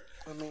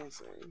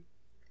 Amazing.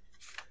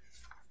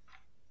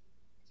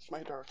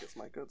 My dark is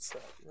my good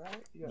set,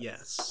 right?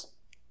 Yes.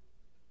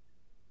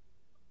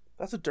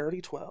 That's a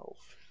dirty 12.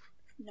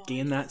 Nice.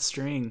 Gain that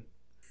string.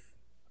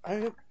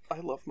 I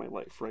love my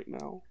life right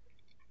now.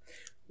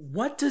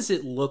 What does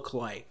it look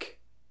like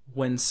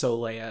when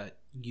Solea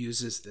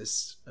uses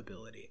this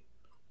ability?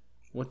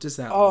 What does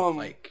that look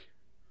like?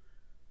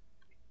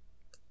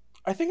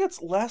 I think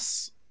it's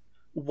less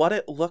what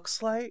it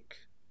looks like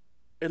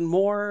and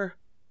more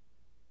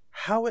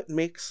how it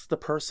makes the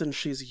person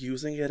she's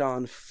using it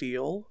on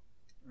feel.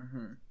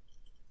 Mm-hmm.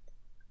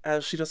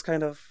 As she just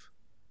kind of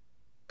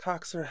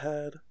cocks her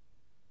head.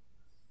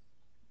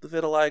 The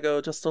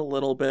vitiligo, just a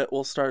little bit,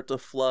 will start to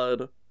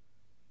flood.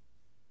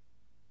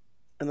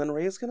 And then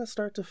Ray's gonna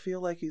start to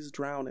feel like he's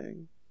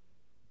drowning.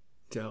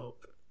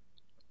 Dope.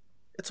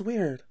 It's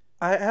weird.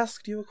 I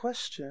asked you a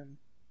question.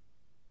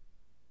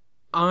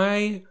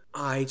 I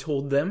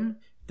told them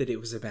that it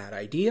was a bad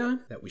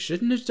idea, that we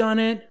shouldn't have done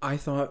it. I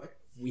thought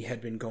we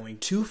had been going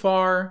too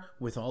far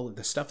with all of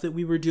the stuff that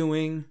we were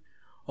doing,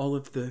 all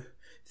of the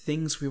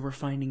things we were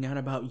finding out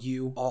about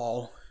you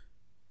all.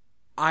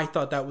 I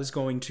thought that was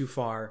going too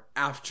far.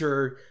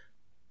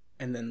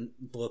 And then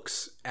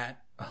looks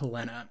at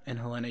Helena, and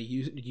Helena,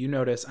 you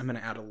notice, I'm going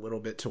to add a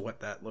little bit to what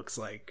that looks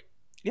like.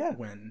 Yeah.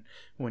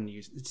 When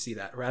you see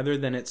that, rather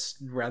than the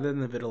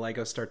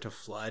vitiligo start to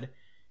flood,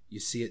 you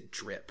see it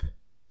drip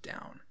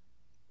down.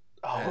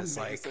 Oh, as,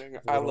 amazing.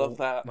 like, I little, love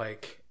that.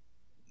 Like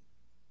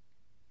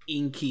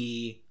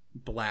inky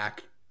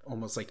black,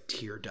 almost like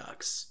tear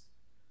ducts,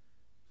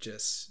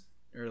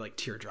 or like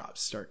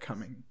teardrops start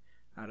coming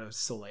out of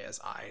Solea's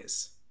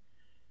eyes.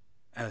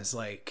 As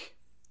like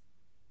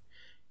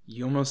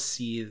you almost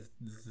see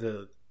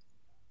the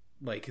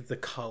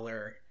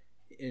color.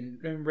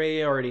 And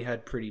Ray already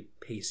had pretty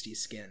pasty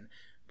skin,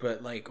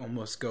 but like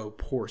almost go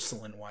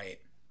porcelain white.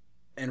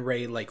 And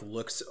Ray like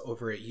looks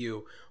over at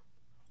you.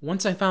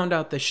 Once I found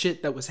out the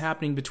shit that was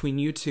happening between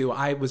you two,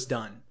 I was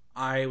done.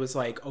 I was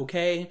like,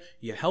 okay,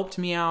 you helped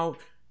me out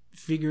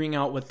figuring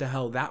out what the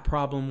hell that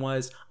problem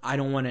was. I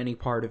don't want any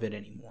part of it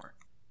anymore.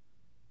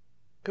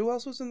 Who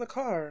else was in the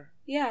car?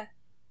 Yeah.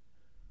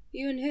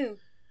 You and who?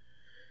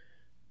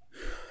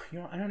 You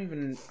know, I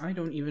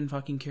don't even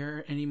fucking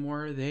care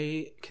anymore.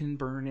 They can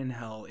burn in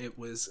hell. It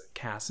was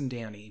Cass and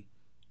Danny.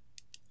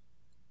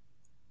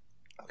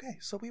 Okay,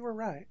 so we were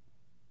right.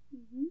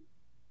 Mm-hmm.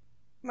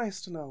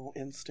 Nice to know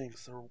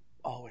instincts are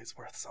always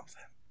worth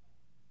something.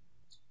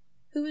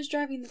 Who was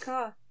driving the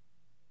car?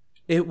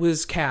 It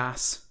was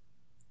Cass.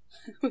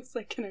 I was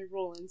like, can I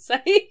roll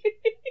insight?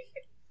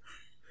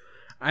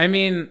 I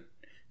mean,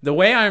 the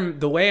way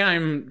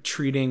I'm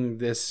treating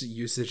this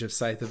usage of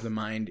Scythe of the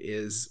Mind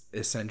is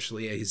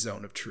essentially a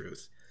zone of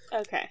truth.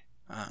 Okay.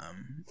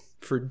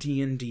 For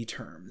D&D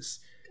terms.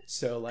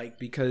 So, like,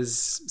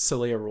 because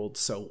Solea rolled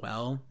so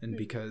well, and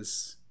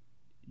because,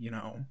 you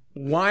know,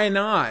 why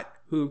not?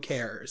 Who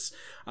cares?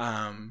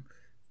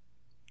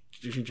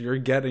 You're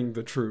getting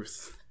the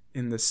truth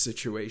in this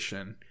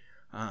situation.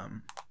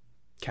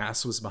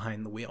 Cass was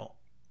behind the wheel.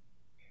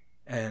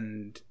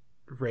 And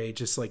Ray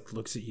just, like,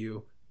 looks at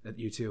you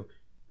two.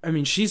 I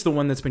mean, she's the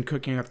one that's been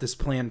cooking up this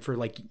plan for,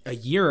 like, a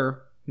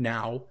year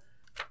now.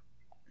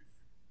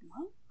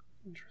 What?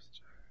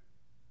 Interesting.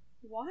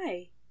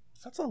 Why?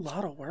 That's a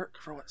lot of work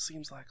for what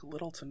seems like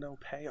little to no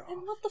payoff.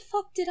 And what the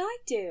fuck did I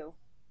do?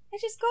 I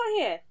just got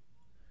here.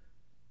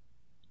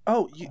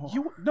 Oh,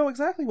 you know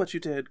exactly what you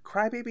did.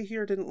 Crybaby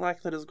here didn't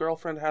like that his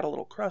girlfriend had a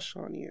little crush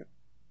on you.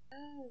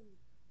 Oh.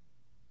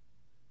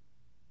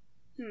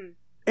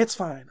 It's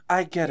fine.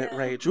 I get it, Yeah.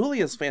 Ray.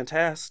 Julia's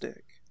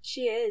fantastic.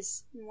 She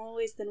is. In more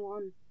ways than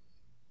one.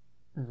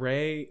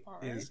 Ray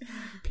Alright. is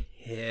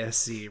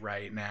pissy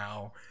right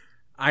now.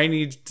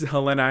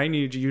 Helena, I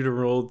need you to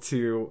roll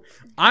too.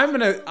 I'm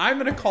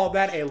gonna call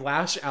that a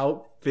lash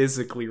out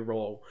physically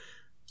roll.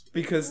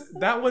 Because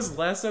that was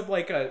less of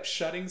like a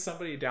shutting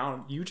somebody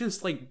down. You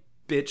just like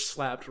bitch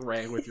slapped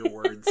Ray with your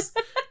words.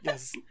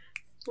 Yes,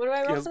 What do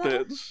I roll yes, for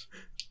that? bitch.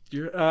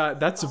 You're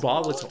that's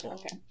volatile.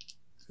 Okay.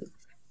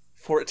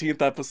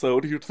 14th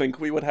episode, you'd think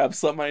we would have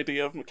some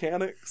idea of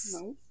mechanics.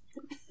 No.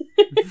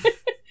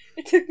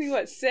 It took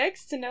me,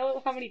 6 to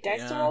know how many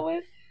dice to Yeah. roll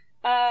with?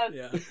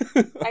 Yeah.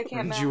 I can't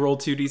Did math. you roll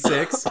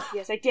 2d6?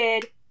 Yes, I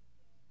did.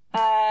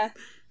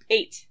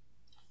 8.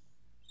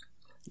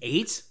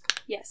 8?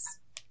 Yes.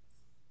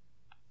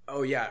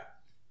 Oh, yeah.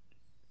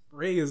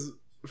 Ray is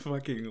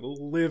fucking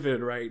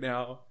livid right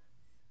now.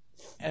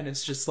 And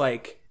it's just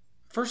like,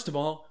 first of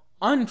all,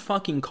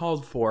 unfucking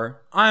called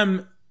for.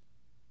 I'm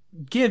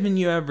giving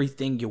you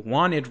everything you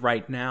wanted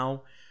right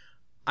now.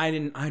 I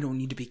don't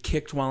need to be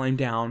kicked while I'm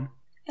down.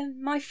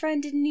 And my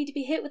friend didn't need to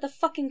be hit with a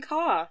fucking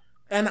car.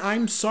 And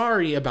I'm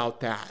sorry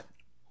about that.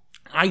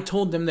 I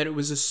told them that it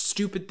was a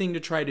stupid thing to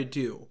try to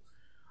do.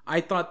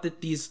 I thought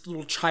that these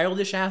little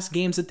childish ass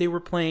games that they were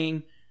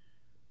playing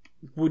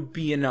would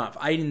be enough.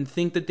 I didn't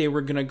think that they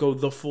were gonna go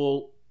the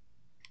full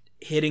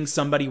hitting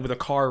somebody with a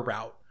car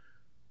route.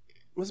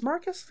 Was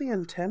Marcus the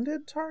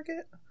intended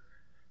target?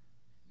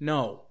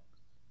 No.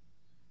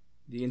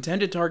 The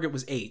intended target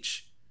was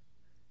H.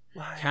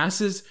 Why?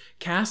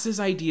 Cass's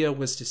idea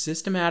was to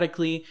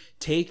systematically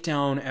take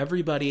down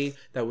everybody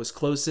that was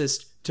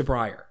closest to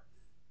Briar.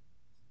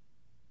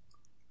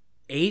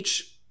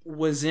 H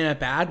was in a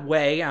bad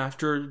way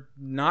after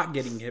not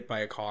getting hit by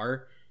a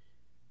car.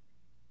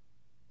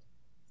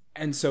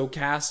 And so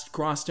Cass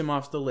crossed him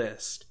off the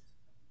list.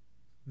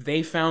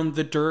 They found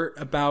the dirt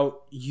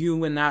about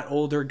you and that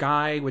older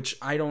guy, which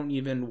I don't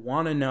even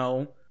want to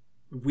know.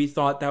 We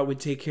thought that would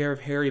take care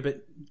of Harry,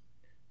 but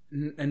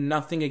and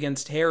nothing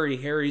against Harry.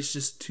 Harry's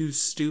just too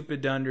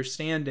stupid to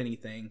understand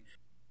anything.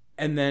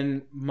 And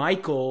then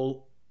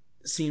Michael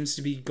seems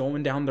to be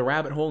going down the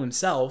rabbit hole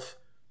himself.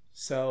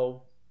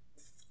 So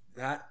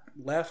that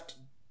left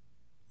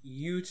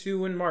you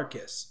two and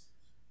Marcus.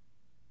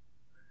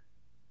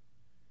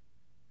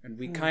 And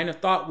we kind of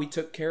thought we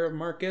took care of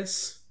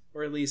Marcus,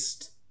 or at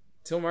least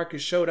till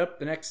Marcus showed up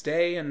the next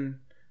day, and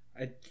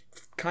I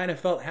kind of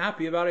felt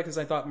happy about it because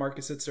I thought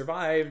Marcus had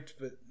survived,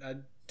 but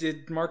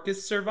did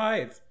Marcus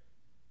survive?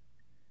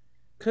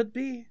 Could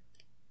be.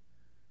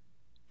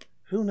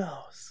 Who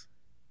knows?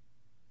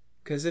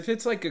 Because if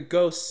it's like a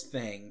ghost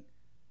thing,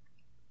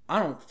 I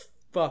don't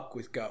fuck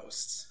with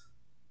ghosts.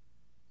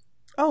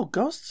 Oh,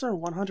 ghosts are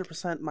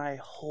 100% my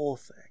whole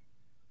thing.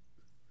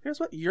 Here's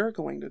what you're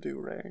going to do,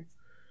 Ray.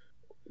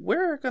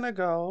 We're gonna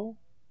go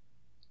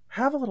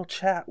have a little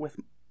chat with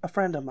a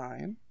friend of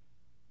mine.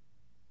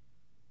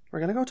 We're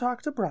gonna go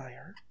talk to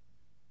Briar,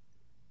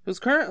 who's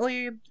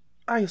currently,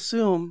 I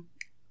assume,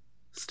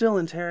 still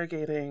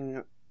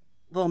interrogating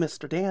little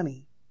Mr.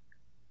 Danny.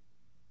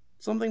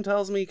 Something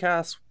tells me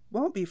Cass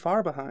won't be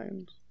far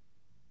behind.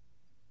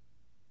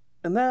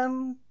 And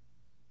then,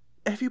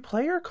 if you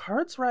play your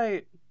cards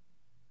right,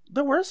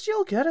 the worst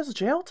you'll get is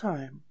jail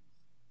time.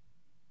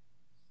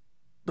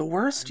 The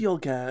worst you'll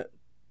get.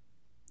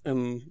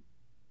 And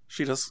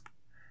she just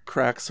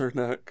cracks her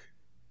neck.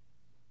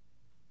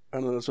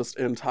 And then it's just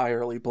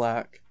entirely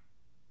black.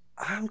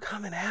 I'm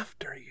coming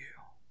after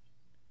you.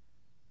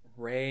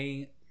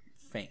 Ray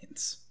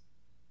faints.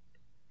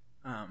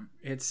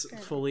 It's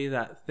fully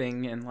that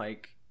thing in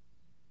like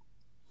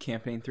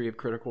campaign 3 of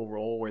Critical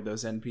Role where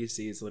those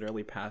NPCs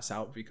literally pass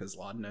out because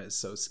Laudna is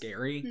so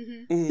scary.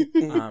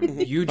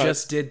 You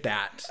just did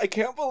that. I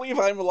can't believe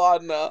I'm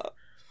Laudna.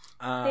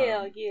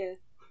 Hell yeah.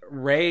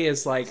 Ray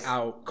is like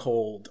out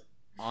cold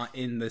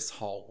in this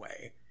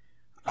hallway.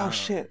 Oh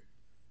shit.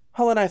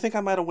 Helena, I think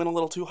I might have went a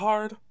little too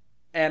hard.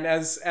 And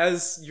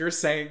as you're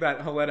saying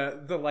that, Helena,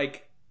 the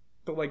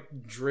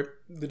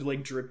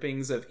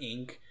drippings of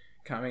ink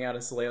coming out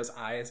of Solea's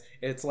eyes,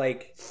 it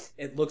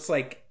looks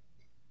like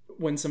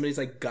when somebody's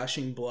like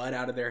gushing blood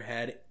out of their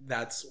head,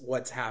 that's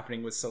what's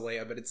happening with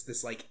Solea, but it's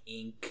this like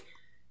ink,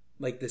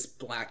 like this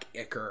black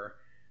ichor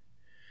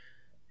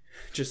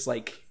just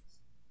like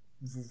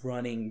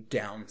running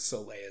down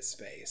Solea's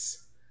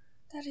face.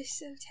 That is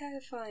so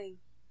terrifying.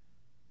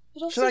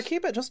 But also, Should I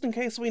keep it just in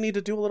case we need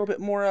to do a little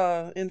bit more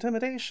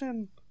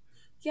intimidation?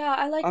 yeah,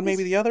 I like On this,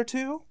 maybe the other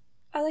two?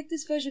 I like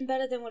this version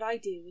better than what I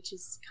do, which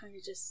is kind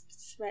of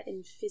just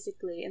threaten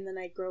physically, and then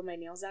I grow my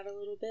nails out a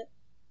little bit,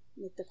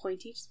 like the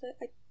pointies. But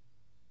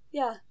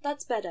yeah,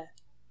 that's better.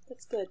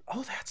 That's good.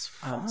 Oh, that's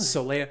fun.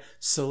 Solea,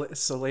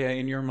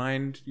 in your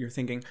mind, you're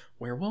thinking,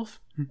 werewolf?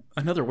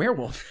 Another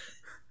werewolf.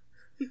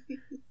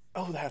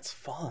 Oh, that's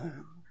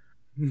fun.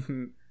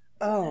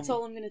 That's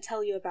all I'm going to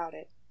tell you about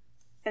it.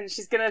 And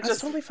she's going to That's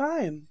just... totally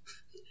fine.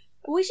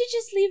 We should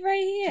just leave right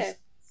here.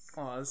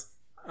 Pause.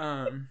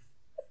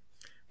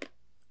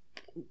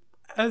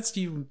 As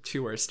you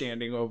two are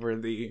standing over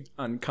the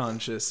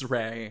unconscious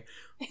Ray,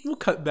 we'll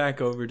cut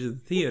back over to the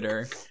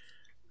theater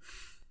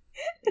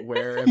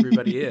where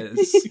everybody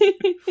is.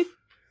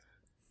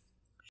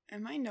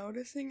 Am I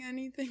noticing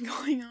anything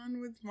going on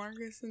with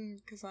Marcus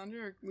and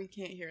Cassandra, or we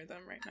can't hear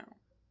them right now?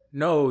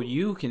 No,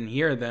 you can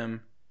hear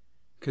them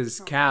because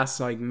Cass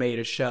like made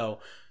a show.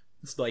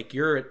 It's like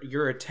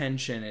your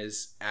attention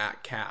is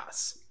at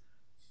Cass.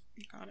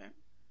 Got it.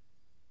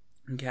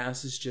 And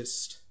Cass is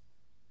just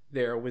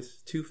there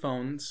with two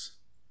phones.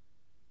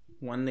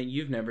 One that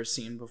you've never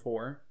seen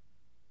before.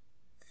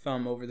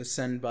 thumb over the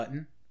send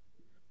button.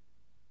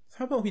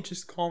 How about we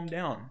just calm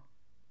down?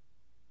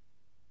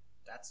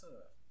 That's a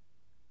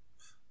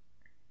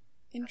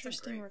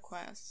Interesting great-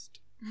 request.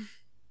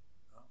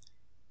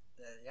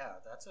 yeah,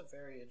 that's a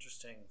very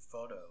interesting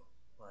photo.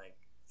 Like,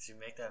 to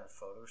make that in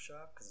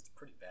Photoshop, because it's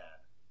pretty bad.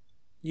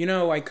 You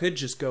know, I could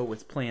just go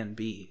with plan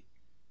B.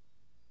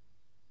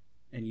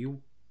 And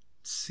you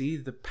see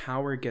the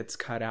power gets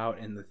cut out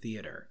in the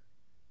theater.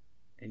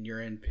 And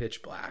you're in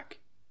pitch black.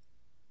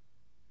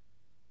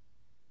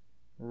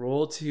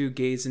 Roll to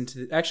gaze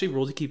into... Actually,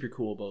 roll to keep your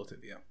cool, both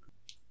of you.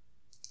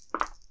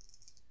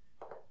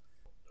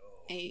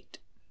 8.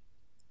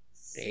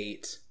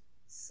 8.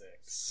 6.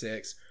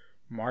 6.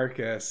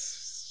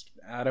 Marcus,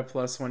 add a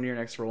 +1 to your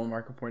next roll,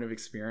 mark a point of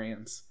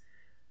experience.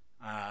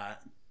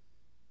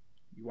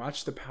 You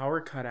watch the power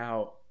cut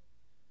out.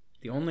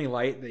 The only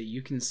light that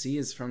you can see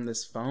is from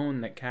this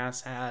phone that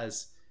Cass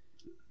has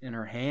in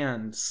her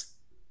hands.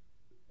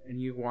 And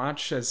you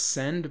watch a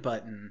send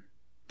button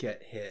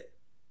get hit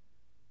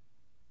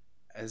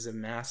as a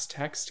mass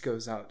text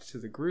goes out to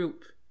the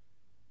group.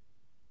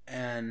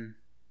 And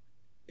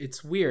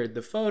it's weird.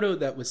 The photo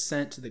that was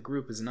sent to the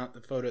group is not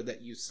the photo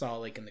that you saw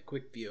like in the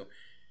quick view.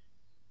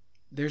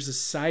 There's a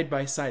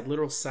side-by-side,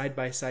 literal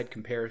side-by-side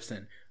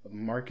comparison of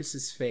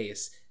Marcus's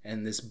face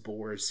and this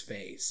boar's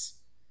face,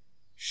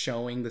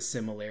 showing the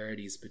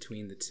similarities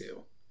between the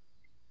two.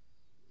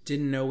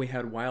 Didn't know we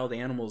had wild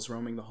animals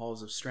roaming the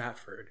halls of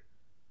Stratford,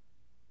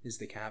 is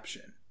the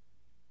caption.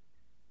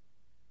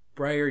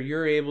 Briar,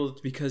 you're able,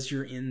 because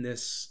you're in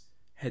this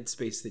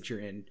headspace that you're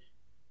in,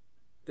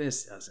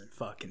 this doesn't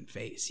fucking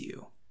faze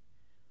you.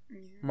 Yeah.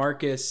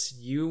 Marcus,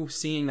 you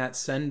seeing that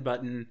send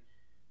button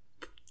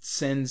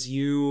sends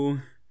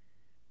you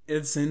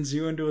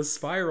into a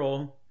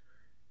spiral,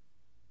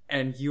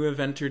 and you have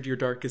entered your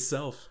darkest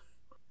self.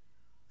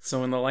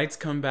 So when the lights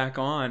come back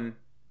on,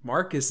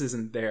 Marcus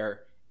isn't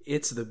there,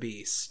 it's the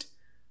beast.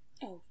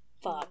 Oh,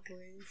 fuck.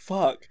 Lovely.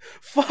 Fuck.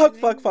 Fuck,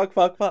 fuck, fuck, fuck,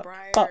 fuck. Fuck,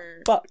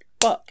 Briar fuck,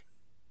 fuck.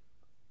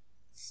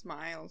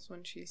 smiles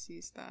when she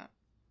sees that.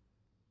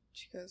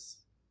 She goes,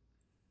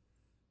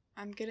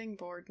 I'm getting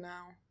bored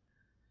now.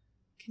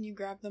 Can you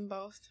grab them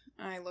both?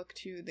 And I look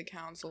to the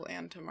council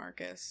and to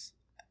Marcus,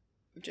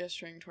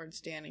 gesturing towards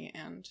Danny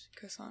and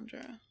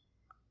Cassandra.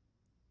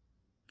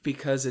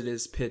 Because it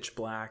is pitch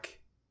black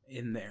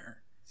in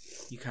there,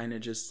 you kind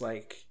of just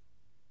like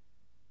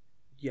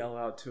yell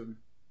out to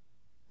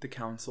the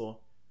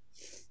council.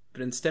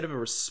 But instead of a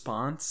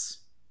response,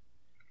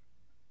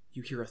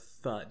 you hear a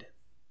thud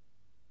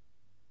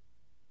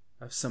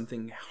of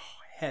something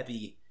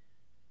heavy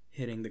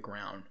hitting the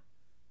ground.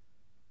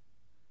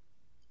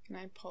 Can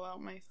I pull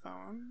out my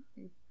phone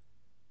and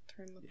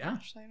turn the Yeah.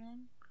 flashlight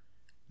on?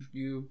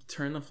 You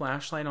turn the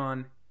flashlight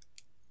on.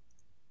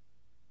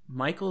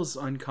 Michael's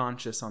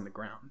unconscious on the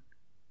ground,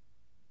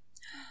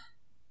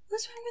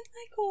 What's wrong with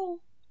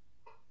Michael?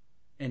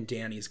 and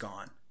Danny's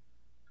gone.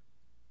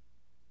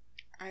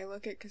 I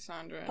look at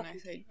Cassandra and I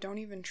say, don't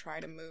even try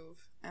to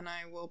move, and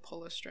I will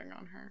pull a string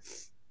on her.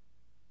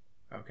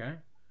 Okay.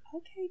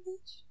 Okay,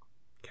 bitch.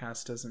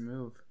 Cass doesn't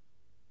move.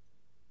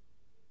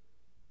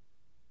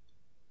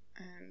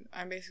 And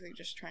I'm basically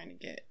just trying to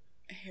get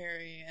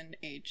Harry and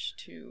H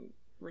to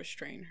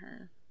restrain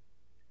her.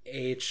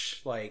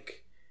 H,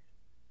 like,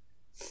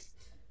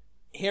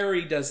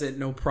 Harry does it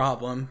no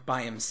problem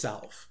by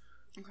himself.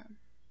 Okay.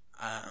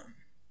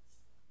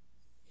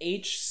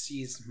 H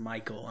sees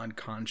Michael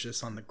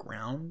unconscious on the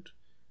ground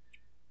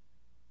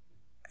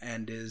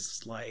and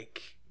is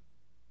like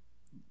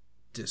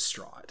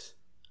distraught.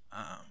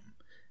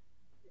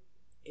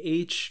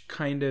 H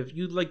kind of,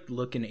 you like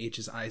look in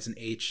H's eyes, and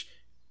H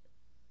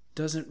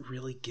doesn't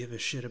really give a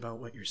shit about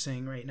what you're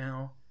saying right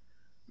now.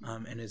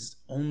 And his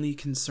only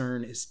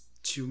concern is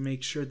to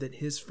make sure that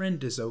his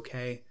friend is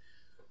okay.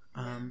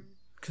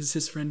 Because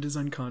his friend is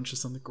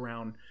unconscious on the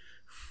ground.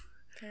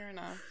 Fair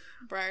enough.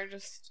 Briar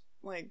just,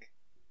 like,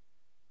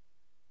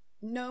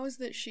 knows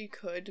that she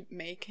could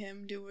make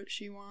him do what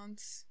she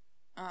wants.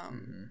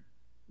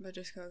 But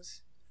just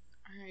goes,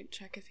 alright,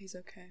 check if he's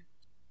okay.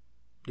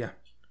 Yeah.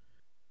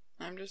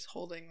 I'm just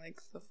holding, like,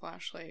 the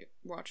flashlight,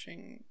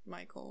 watching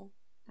Michael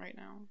right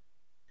now.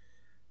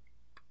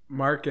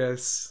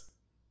 Marcus,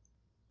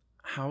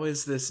 how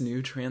is this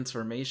new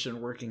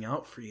transformation working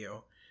out for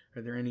you?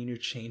 Are there any new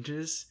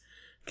changes?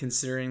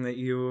 Considering that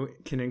you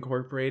can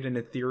incorporate an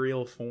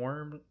ethereal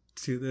form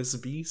to this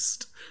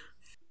beast?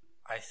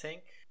 I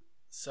think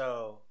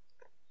so.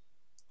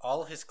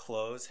 All his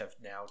clothes have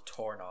now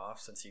torn off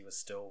since he was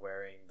still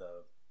wearing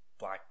the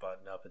black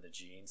button up in the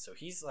jeans. So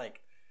he's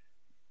like,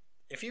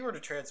 if he were to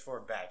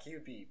transform back, he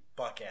would be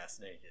buck ass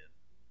naked.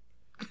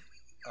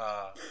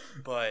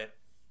 But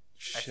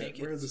Shit, think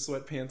where are it's- the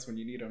sweatpants when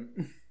you need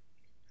them?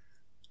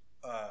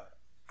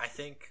 I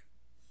think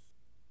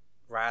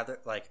rather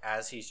like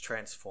as he's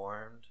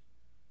transformed,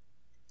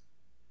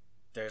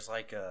 there's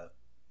like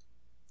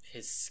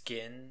his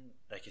skin,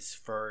 like his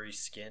furry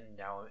skin,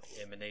 now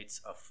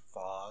emanates a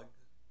fog.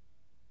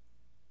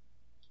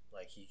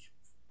 Like he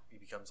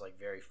becomes like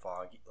very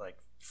foggy, like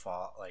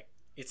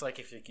it's like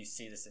if you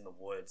see this in the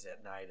woods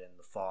at night and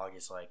the fog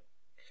is like,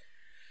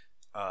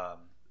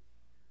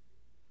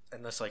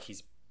 and looks like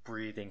he's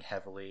breathing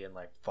heavily and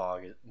like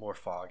more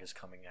fog is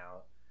coming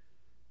out,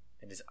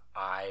 and his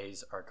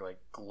eyes are like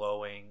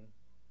glowing, like,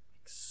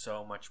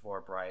 so much more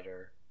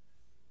brighter,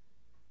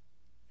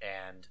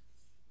 and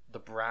the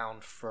brown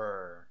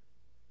fur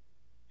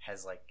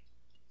is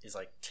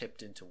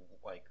tipped into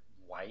like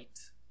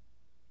white.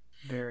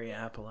 Very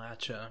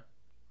Appalachia.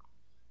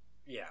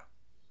 Yeah.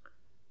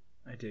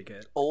 I dig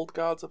it. Old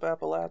gods of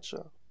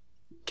Appalachia.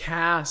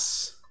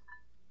 Cass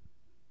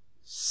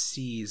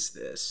sees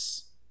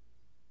this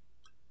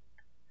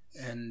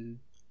and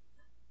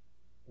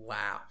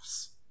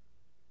laughs.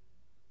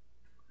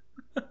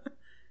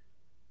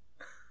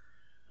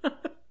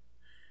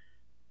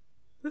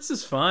 This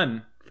is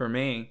fun for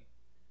me.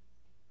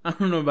 I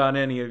don't know about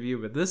any of you,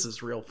 but this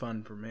is real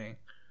fun for me.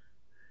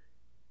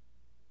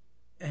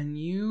 And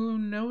you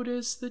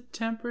notice the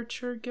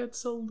temperature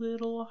gets a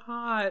little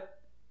hot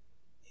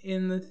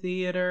in the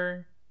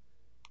theater,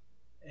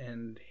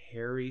 and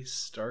Harry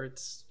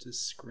starts to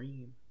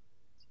scream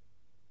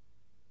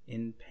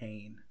in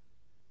pain.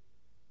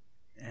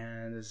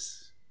 And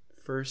his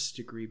first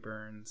degree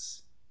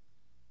burns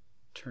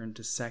turn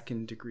to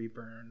second degree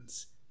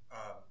burns.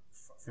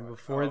 And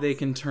before they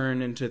can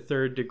turn into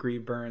third degree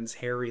burns,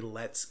 Harry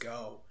lets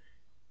go.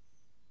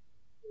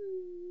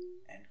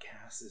 And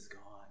Cass is gone.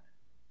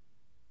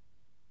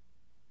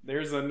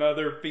 There's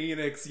another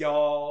Phoenix,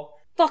 y'all.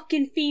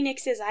 Fucking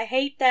phoenixes, I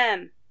hate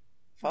them.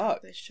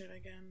 Fuck. This shit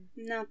again.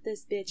 Not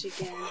this bitch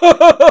again.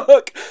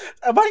 Fuck.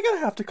 Am I gonna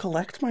have to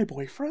collect my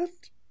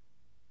boyfriend?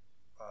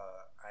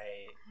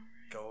 I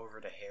go over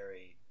to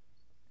Harry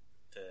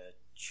to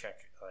check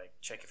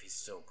if he's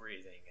still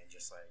breathing, and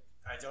just like,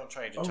 I don't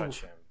try to touch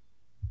him.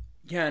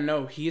 Yeah,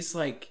 no, he's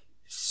like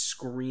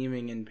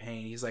screaming in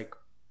pain. He's like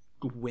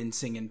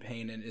wincing in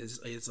pain and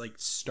is like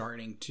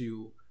starting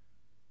to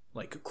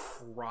like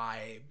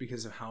cry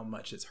because of how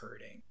much it's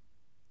hurting.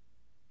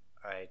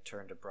 I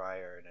turn to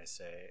Briar and I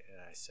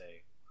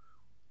say,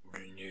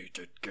 we need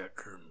to get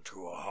him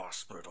to a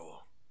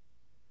hospital.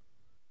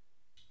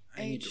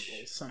 I need to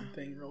roll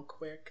something real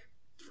quick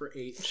for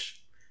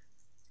H.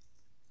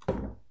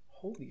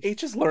 Holy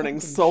H is learning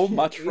fucking so shit,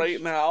 much H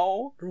right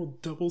now.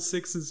 rolled double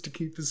sixes to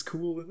keep his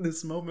cool in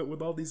this moment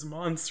with all these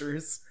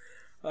monsters.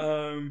 H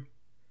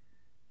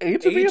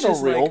H being a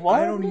is real like, one?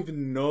 I don't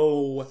even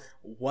know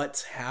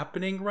what's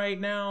happening right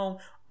now.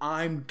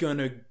 I'm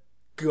gonna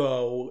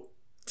go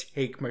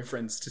take my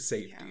friends to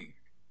safety.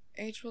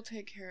 H will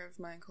take care of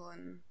Michael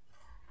and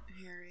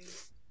Harry.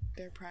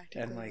 They're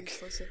practically And, like,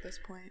 useless at this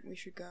point. We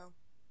should go.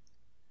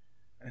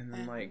 And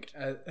then, like,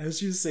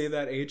 as you say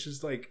that, H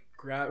is like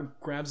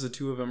grabs the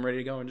two of them, ready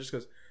to go, and just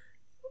goes,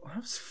 well,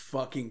 "That was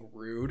fucking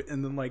rude,"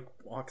 and then like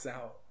walks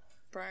out.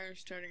 Briar's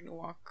starting to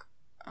walk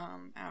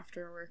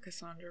after where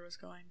Cassandra was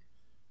going.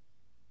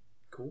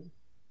 Cool.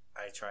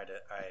 I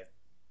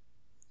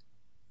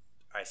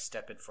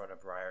step in front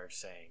of Briar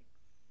saying,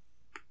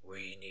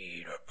 we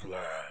need a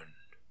plan.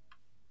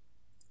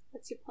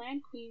 What's your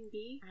plan, Queen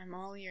Bee? I'm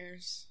all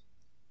ears.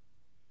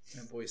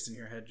 And a voice in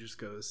your head just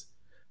goes,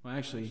 well,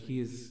 actually, he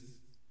is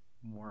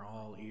more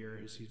all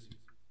ears. He's,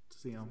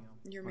 you know,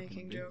 You're fucking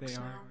making big jokes they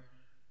now. are.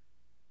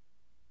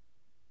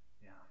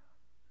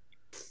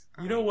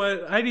 Yeah. You know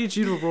what? I need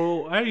you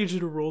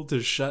to roll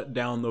to shut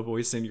down the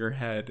voice in your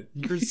head.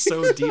 You're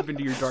so deep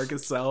into your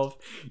darkest self.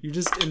 You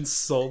just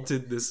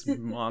insulted this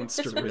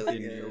monster That's really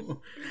within good.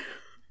 you.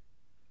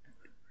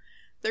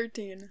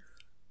 13.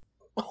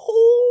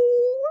 Oh.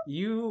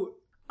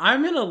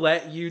 I'm gonna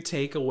let you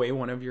take away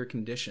one of your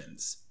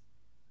conditions.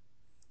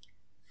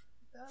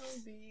 That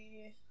would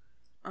be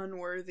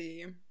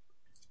unworthy.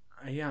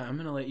 Yeah, I'm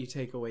gonna let you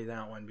take away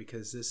that one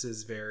because this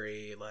is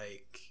very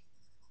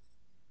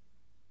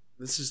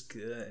this is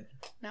good.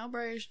 Now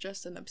Briar's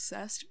just an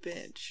obsessed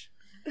bitch.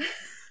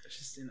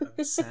 Just an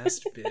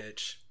obsessed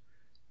bitch.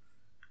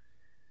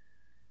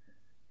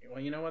 Well,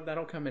 you know what?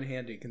 That'll come in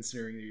handy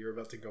considering that you're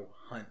about to go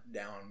hunt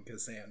down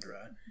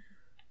Cassandra.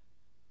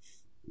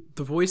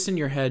 The voice in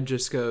your head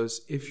just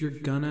goes, if you're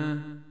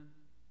gonna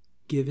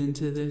give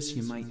into this,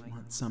 you might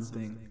want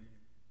something.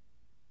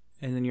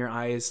 And then your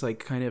eyes like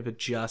kind of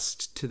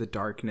adjust to the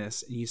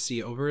darkness, and you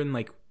see over in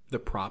like the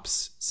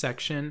props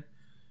section,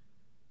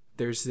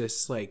 there's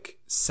this like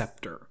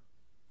scepter.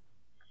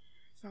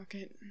 Fuck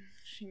it.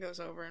 She goes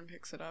over and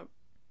picks it up.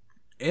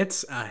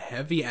 It's a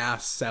heavy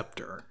ass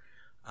scepter.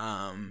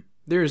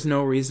 There is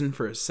no reason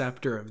for a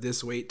scepter of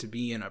this weight to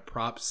be in a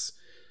props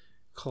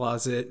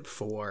closet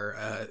for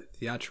a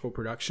theatrical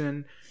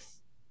production,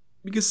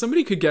 because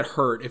somebody could get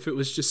hurt if it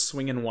was just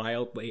swinging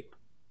wildly.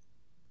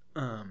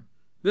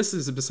 This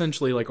is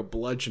essentially like a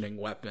bludgeoning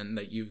weapon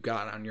that you've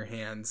got on your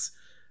hands.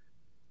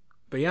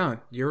 But yeah,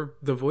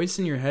 the voice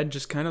in your head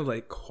just kind of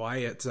like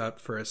quiets up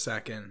for a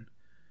second,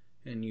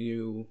 and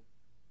you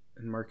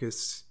and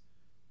Marcus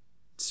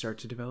start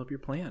to develop your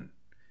plan.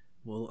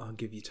 I'll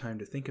give you time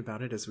to think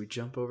about it as we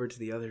jump over to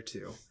the other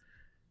two.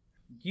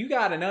 You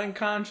got an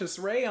unconscious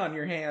ray on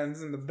your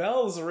hands and the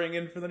bell's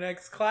ringing for the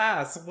next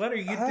class. What are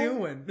you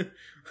doing?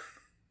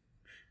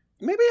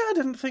 Maybe I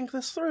didn't think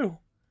this through.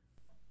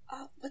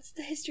 What's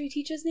the history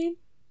teacher's name?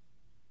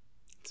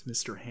 It's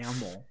Mr.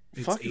 Hamill.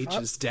 It's Fuck,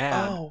 H's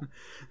dad. Oh.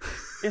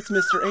 It's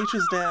Mr.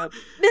 H's dad.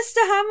 Mr.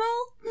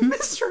 Hamill?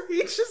 Mr.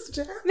 H's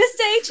dad?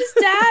 Mr. H's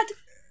dad?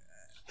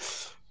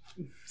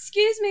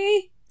 Excuse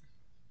me.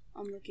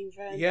 I'm looking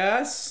for him.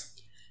 Yes?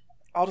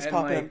 I'll just And,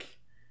 pop in. like,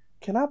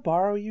 Can I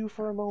borrow you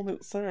for a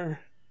moment, sir?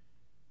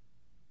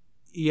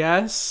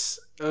 yes,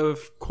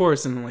 of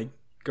course, and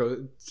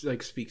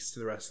speaks to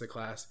the rest of the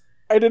class.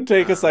 I did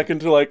take a second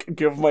to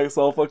give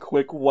myself a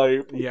quick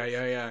wipe.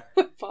 Yeah.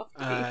 Pop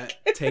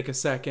Take a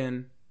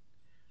second.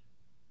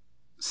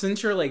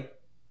 Since you're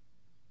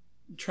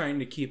trying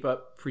to keep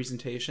up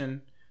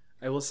presentation,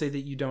 I will say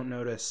that you don't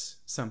notice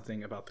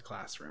something about the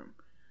classroom,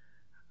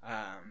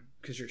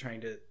 because you're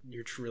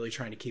really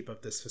trying to keep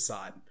up this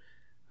facade.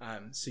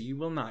 So you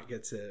will not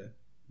get to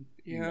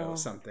know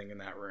something in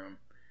that room.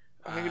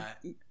 I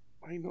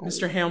know.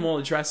 Mr. Hamill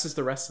addresses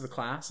the rest of the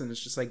class and it's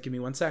just give me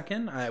 1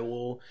 second. I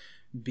will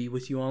be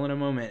with you all in a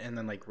moment, and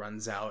then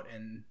runs out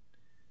and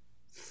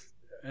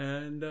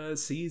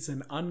sees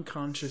an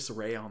unconscious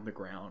ray on the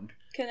ground.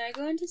 Can I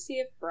go in to see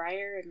if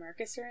Briar and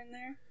Marcus are in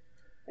there?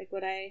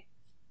 Would I?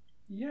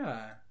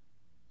 Yeah.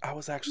 I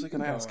was actually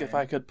going to Go ask if in.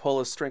 I could pull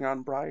a string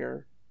on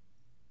Briar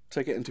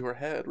to get into her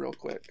head real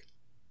quick.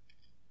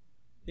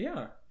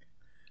 Yeah.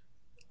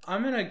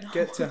 I'm gonna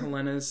get to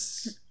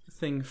Helena's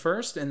thing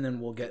first, and then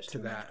we'll get to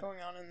Too much that.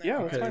 going on in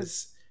there. Yeah,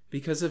 that's fine.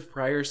 Because of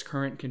Briar's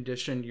current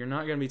condition, you're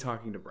not gonna be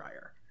talking to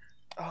Briar.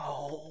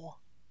 Oh.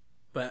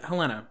 But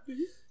Helena,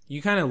 you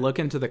kind of look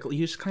into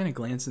you just kind of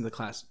glance into the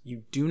class.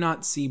 You do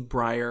not see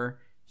Briar.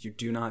 You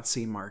do not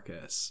see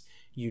Marcus.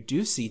 You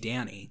do see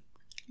Danny.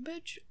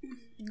 Bitch,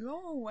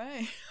 go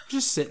away.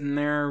 Just sitting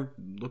there,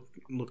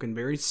 looking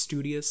very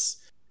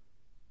studious.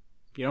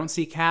 You don't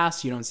see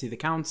Cass. You don't see the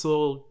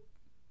council.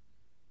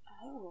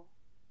 Oh.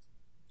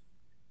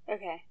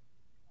 Okay.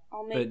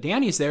 I'll make. But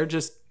Danny's there,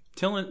 just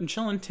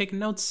chilling, taking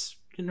notes,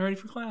 getting ready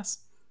for class.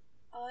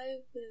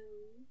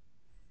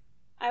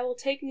 I will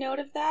take note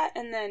of that,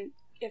 and then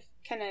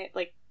can I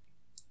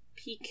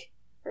peek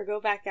or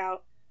go back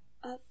out?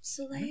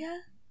 Soleya?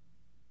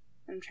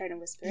 I'm trying to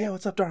whisper. Yeah,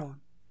 what's up, darling?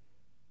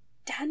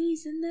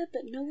 Danny's in there,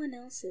 but no one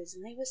else is,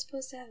 and they were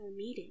supposed to have a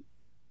meeting.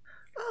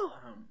 Oh.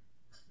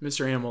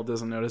 Mr. Hamill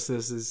doesn't notice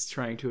this, is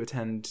trying to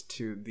attend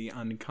to the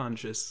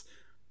unconscious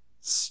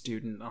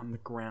student on the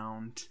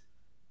ground.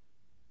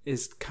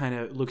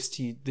 Looks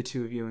to the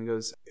two of you and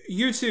goes,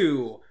 "You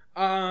two,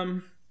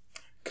 come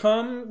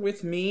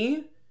with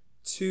me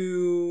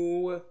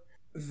to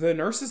the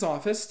nurse's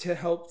office to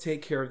help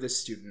take care of this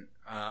student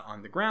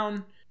on the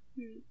ground."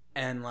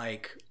 And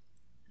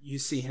you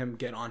see him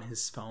get on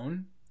his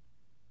phone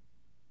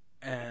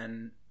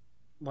and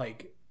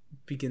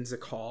begins a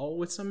call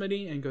with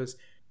somebody and goes,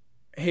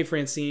 "Hey,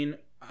 Francine,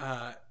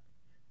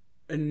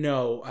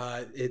 no,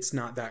 it's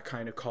not that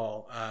kind of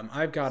call.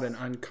 I've got an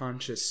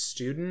unconscious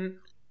student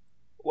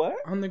What?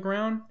 on the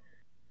ground."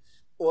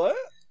 What?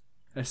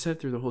 I said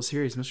through the whole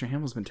series, Mr.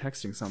 Hamill's been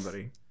texting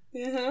somebody.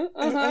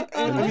 I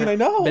mean, I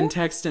know. Been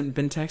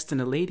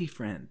texting a lady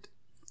friend.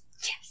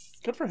 Yes.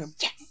 Good for him.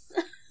 Yes.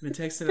 Been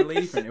texting a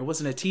lady friend. It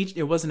wasn't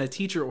a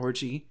teacher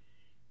orgy.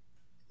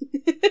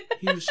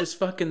 He was just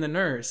fucking the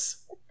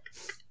nurse.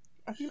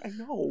 I mean, I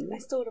know. I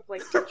still would have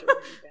liked teacher orgy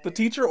better. The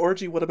teacher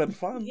orgy would have been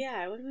fun.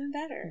 Yeah, it would have been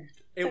better.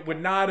 It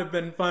would not have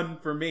been fun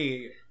for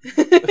me.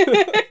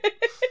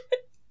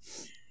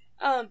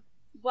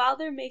 While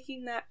they're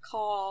making that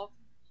call,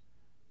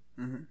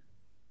 Mm-hmm.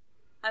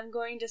 I'm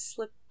going to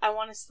I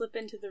want to slip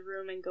into the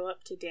room and go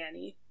up to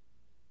Danny.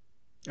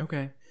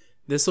 Okay.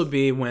 This will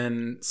be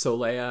when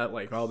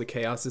Soleya, all the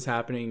chaos is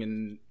happening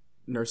and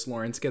Nurse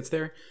Lawrence gets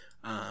there,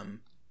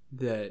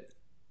 that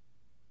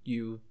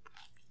you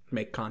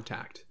make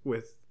contact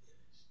with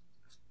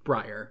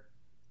Briar.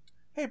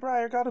 Hey,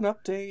 Briar, got an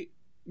update.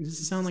 Does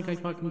it sound like I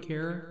fucking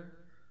care?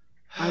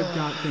 I've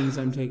got things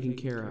I'm taking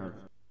care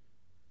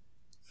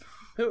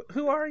of.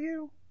 Who are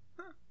you?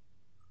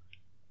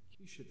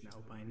 You should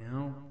know by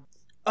now.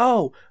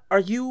 Oh, are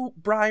you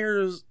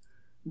Briar's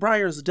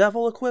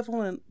devil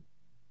equivalent?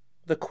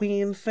 The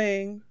queen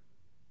thing?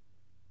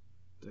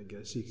 I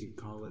guess you could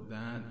call it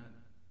that.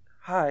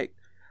 Hi.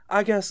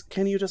 I guess,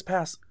 can you just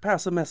pass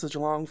a message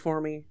along for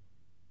me?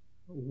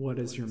 What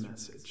is your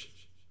message?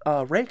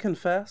 Ray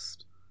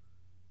confessed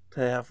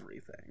to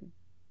everything.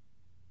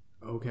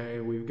 Okay,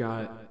 we've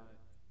got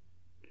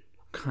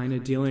kind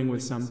of dealing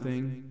with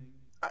something.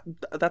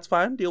 That's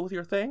fine. Deal with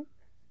your thing.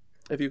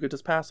 If you could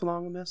just pass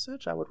along a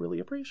message, I would really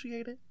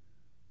appreciate it.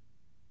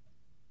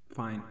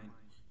 Fine.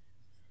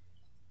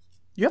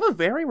 You have a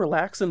very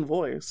relaxing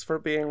voice for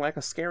being like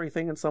a scary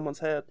thing in someone's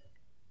head.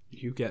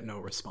 You get no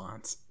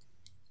response.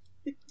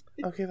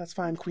 Okay, that's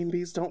fine. Queen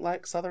bees don't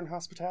like southern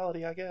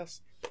hospitality, I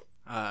guess.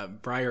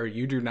 Briar,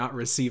 you do not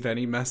receive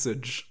any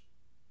message.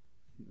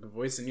 The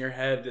voice in your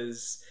head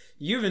is...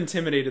 You've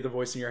intimidated the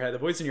voice in your head. The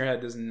voice in your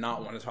head does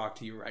not want to talk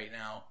to you right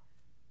now.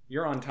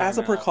 You're on time. As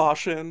a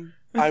precaution,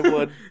 I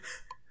would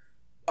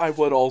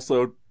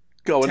also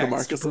go into Text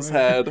Marcus's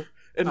Briar. head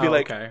and be Oh,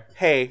 like, okay.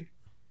 hey,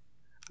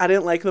 I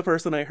didn't like the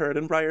person I heard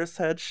in Briar's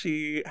head.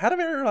 She had a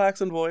very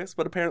relaxing voice,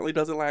 but apparently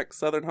doesn't lack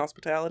Southern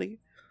hospitality.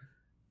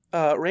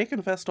 Ray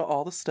confessed to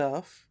all the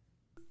stuff.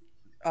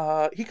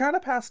 He kind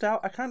of passed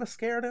out. I kind of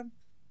scared him.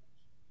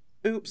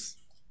 Oops.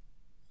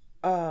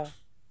 But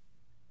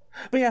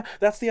yeah,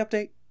 that's the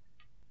update.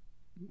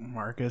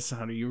 Marcus,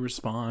 how do you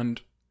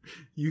respond?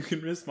 You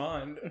can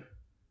respond.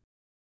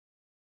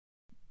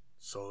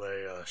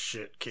 Soleil,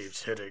 shit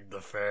keeps hitting the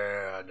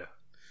fan.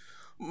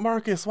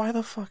 Marcus, why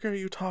the fuck are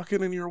you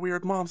talking in your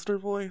weird monster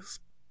voice?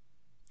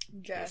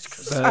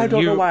 Guess. Uh, I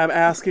don't know you- why I'm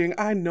asking.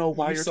 I know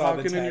why you you're saw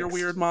the talking in your text.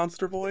 weird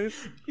monster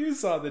voice. You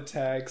saw the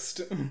text.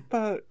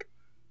 Fuck.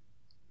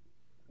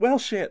 Well,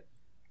 shit.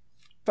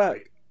 Fuck.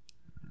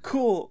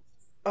 Cool.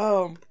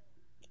 Do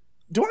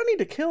I need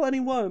to kill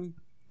anyone?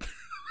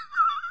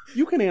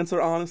 You can answer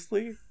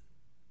honestly.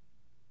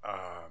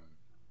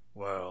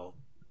 Well,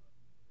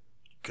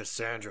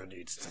 Cassandra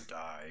needs to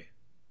die.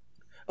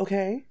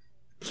 Okay.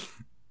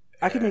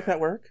 I can make that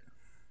work.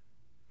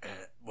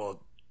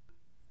 Well,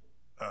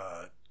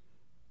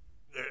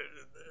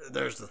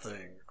 there's the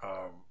thing.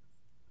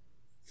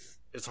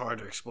 It's hard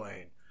to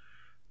explain.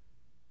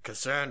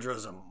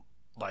 Cassandra's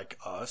like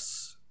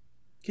us.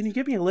 Can you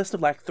give me a list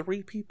of like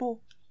 3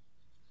 people?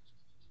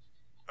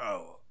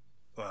 Oh,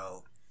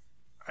 well,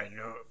 I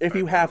know. If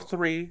you have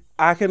 3,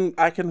 I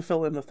can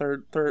fill in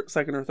the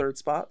second or third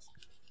spots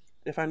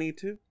if I need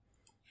to.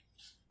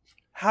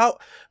 How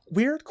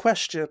weird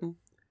question.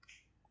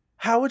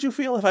 How would you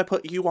feel if I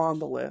put you on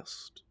the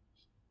list?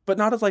 But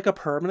not as like a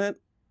permanent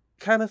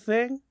kind of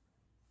thing?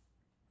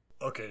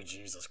 Okay,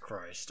 Jesus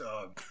Christ.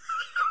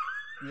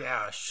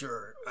 Yeah,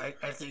 sure. I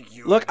think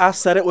you. Look, I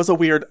said it was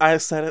I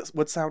said it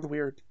would sound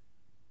weird.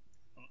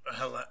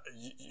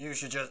 You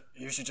should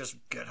just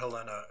get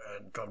Helena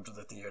and come to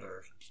the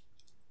theater.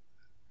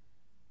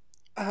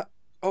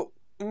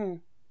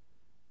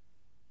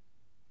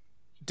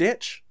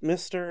 Ditch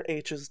Mr.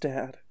 H's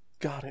dad.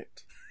 Got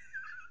it.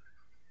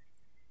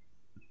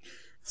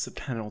 It's the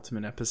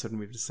penultimate episode and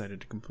we've decided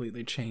to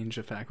completely change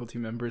a faculty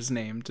member's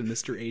name to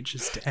Mr.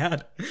 H's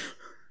dad.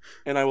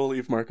 And I will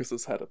leave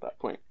Marcus's head at that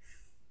point.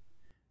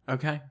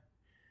 Okay.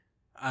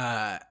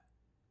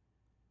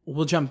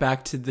 We'll jump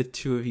back to the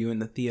 2 of you in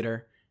the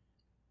theater.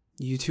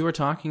 You 2 are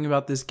talking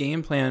about this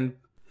game plan.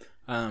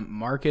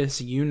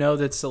 Marcus, you know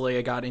that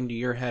Soleil got into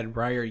your head.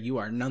 Briar, you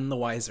are none the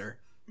wiser.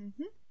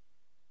 Mm-hmm.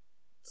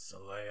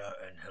 Soleil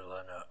and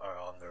Helena are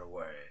on their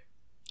way.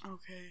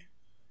 Okay.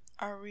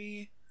 Are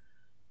we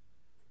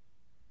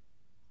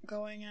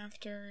going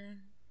after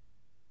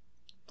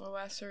the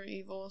lesser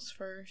evils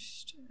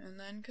first and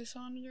then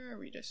Cassandra, or are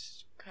we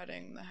just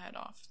cutting the head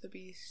off the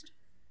beast?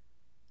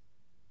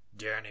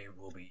 Danny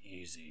will be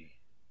easy.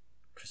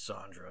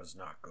 Cassandra's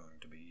not going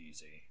to be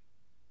easy.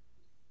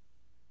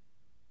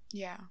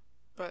 Yeah,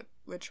 but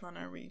which one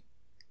are we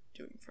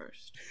doing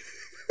first?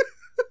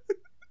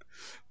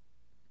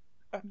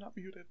 I'm not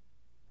muted.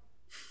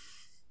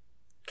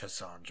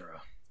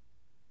 Cassandra.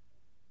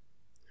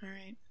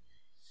 Alright.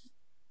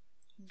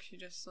 She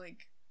just,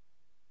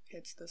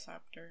 hits the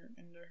scepter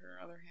into her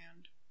other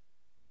hand.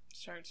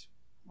 Starts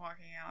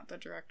walking out the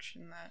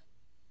direction that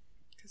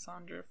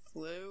Cassandra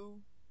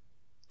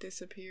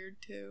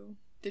disappeared to.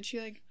 Did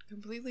she,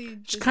 completely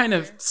Just kind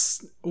of,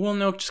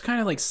 disappear? just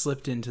kind of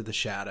slipped into the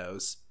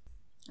shadows.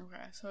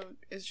 Okay, so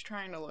is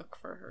trying to look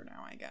for her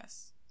now, I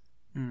guess.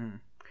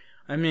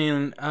 I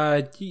mean,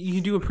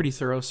 you do a pretty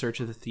thorough search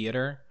of the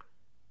theater.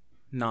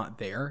 Not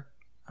there.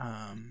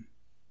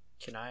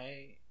 Can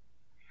I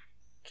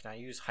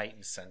use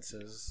heightened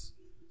senses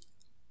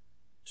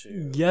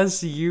to...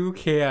 Yes, you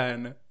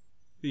can.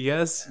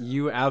 Yes,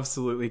 you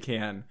absolutely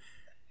can.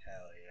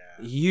 Hell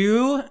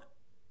yeah.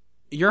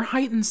 Your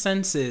heightened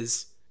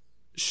senses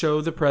show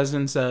the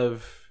presence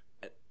of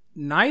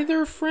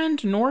neither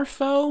friend nor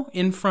foe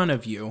in front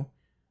of you,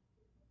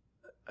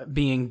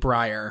 being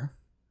Briar.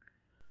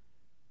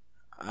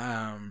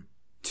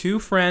 2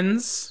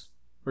 friends,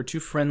 or 2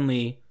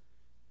 friendly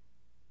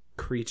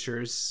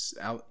creatures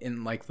out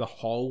in, the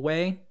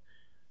hallway.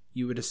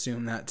 You would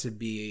assume that to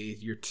be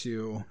your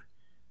 2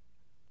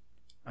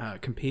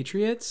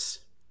 compatriots.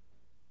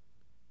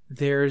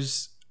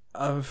 There's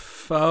a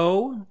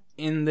foe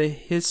in the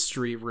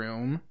history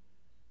room,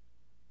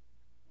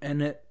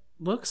 and it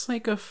looks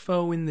like a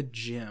foe in the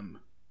gym.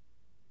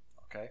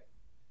 Okay.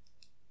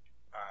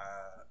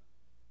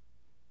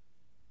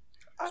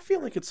 I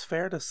feel like it's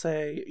fair to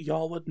say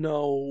y'all would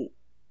know,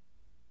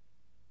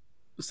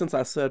 since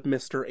I said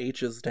Mr.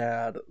 H's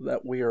dad,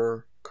 that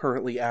we're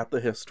currently at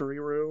the history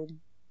room,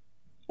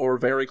 or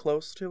very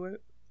close to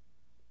it.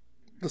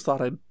 Just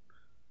thought I'd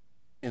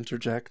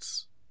interject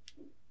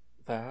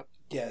that.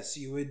 Yes,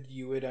 you would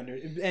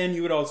and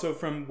you would also,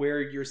 from where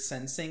you're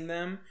sensing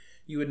them,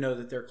 you would know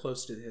that they're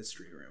close to the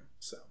history room.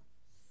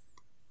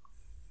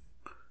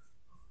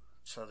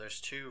 So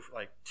there's two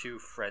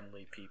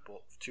friendly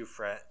people, two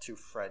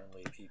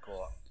friendly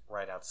people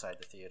right outside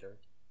the theater.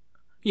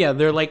 Yeah,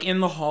 they're like in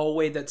the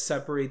hallway that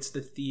separates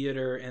the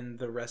theater and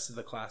the rest of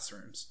the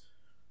classrooms.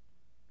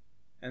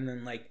 And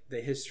then like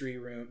the history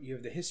room, you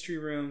have the history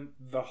room,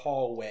 the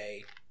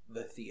hallway,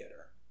 the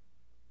theater.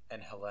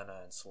 And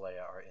Helena and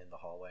Saleya are in the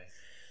hallway.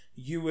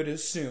 You would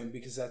assume,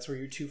 because that's where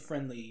your two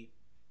friendly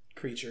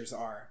creatures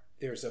are.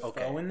 There's a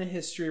foe in the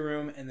history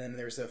room, and then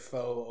there's a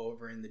foe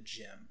over in the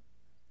gym.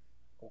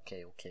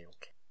 Okay.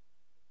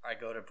 I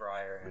go to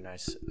Briar and I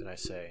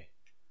say,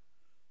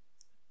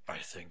 I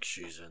think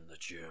she's in the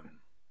gym.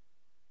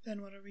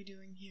 Then what are we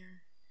doing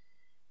here?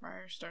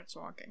 Briar starts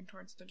walking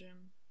towards the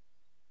gym.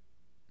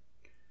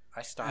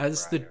 I stop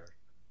Briar.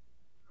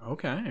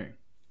 Okay.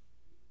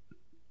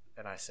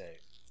 And I say,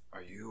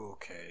 are you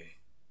okay?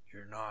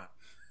 You're not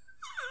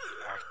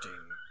acting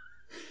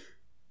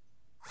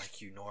like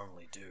you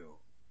normally do.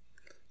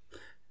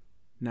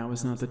 Now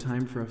is not the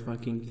time for a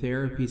fucking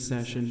therapy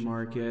session,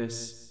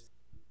 Marcus.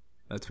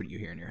 That's what you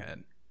hear in your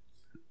head.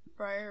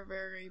 Briar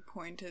very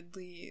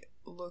pointedly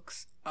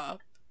looks up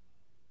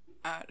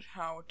at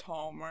how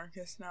tall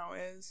Marcus now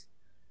is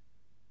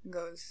and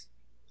goes,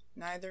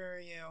 neither are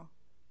you.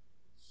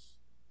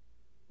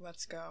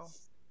 Let's go.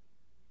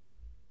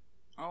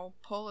 I'll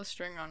pull a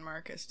string on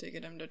Marcus to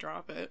get him to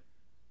drop it.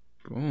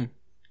 Cool.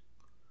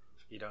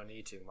 You don't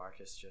need to.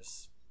 Marcus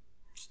just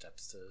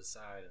steps to the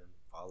side and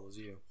follows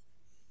you.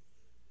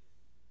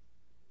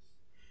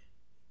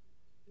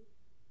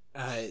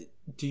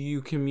 Do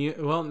you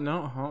Well,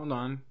 no, hold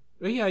on.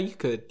 Oh, yeah, you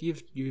could. You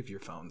have your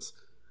phones.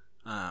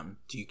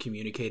 Do you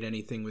communicate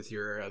anything with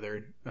your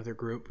other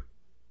group?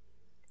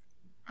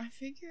 I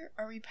figure,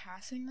 are we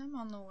passing them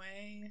on the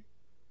way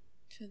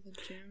to the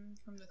gym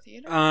from the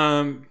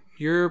theater?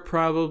 You're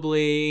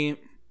probably,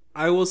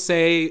 I will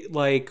say,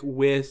 like,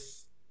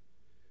 with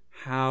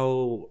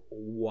how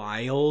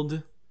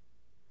wild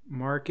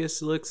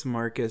Marcus looks,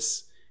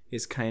 Marcus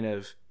is kind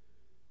of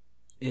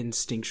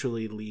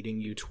instinctually leading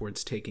you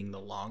towards taking the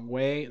long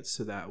way,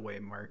 so that way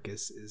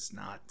Marcus is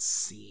not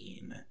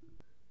seen.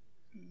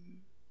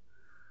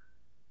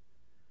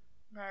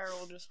 Briar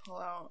will just pull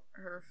out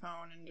her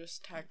phone and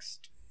just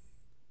text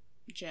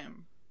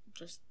Jim,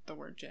 just the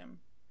word Jim,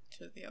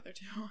 to the other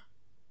two.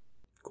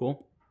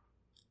 Cool.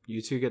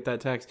 You two get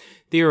that text.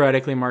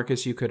 Theoretically,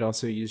 Marcus, you could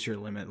also use your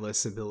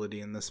limitless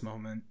ability in this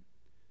moment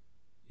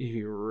if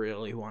you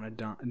really want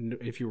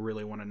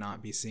to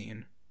not be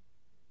seen.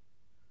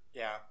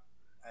 Yeah,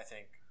 I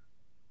think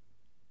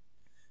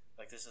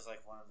like this is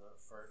like one of the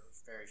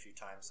very few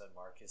times that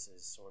Marcus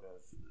is sort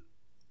of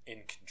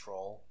in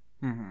control.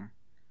 Mm-hmm.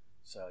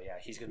 So yeah,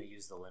 he's going to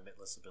use the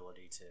limitless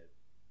ability to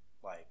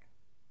like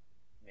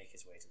make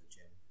his way to the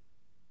gym.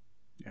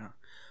 Yeah.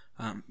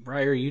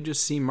 Briar, you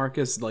just see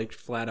Marcus like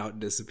flat out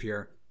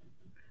disappear.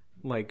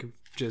 Like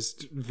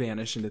just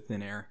vanish into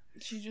thin air.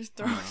 She just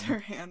throws her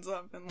hands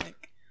up and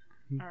like,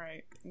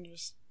 alright, and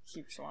just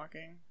keeps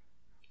walking.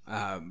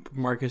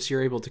 Marcus,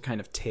 you're able to kind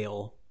of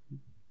tail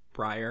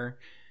Briar.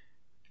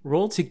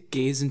 Roll to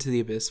gaze into the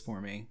abyss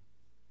for me.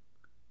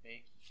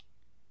 Me?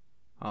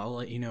 I'll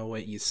let you know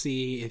what you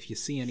see, if you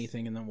see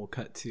anything, and then we'll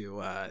cut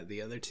to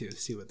the other two,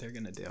 see what they're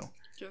going to do.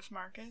 Just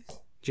Marcus?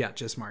 Yeah,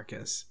 just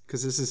Marcus.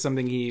 Because this is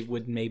something he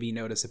would maybe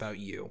notice about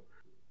you.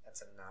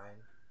 That's a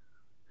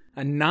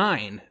 9. A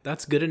 9.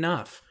 That's good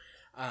enough.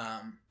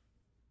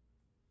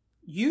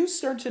 You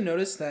start to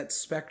notice that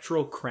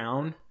spectral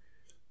crown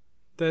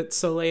that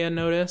Saleya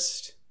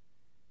noticed.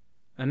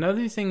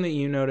 Another thing that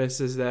you notice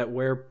is that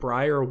where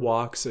Briar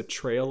walks, a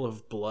trail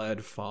of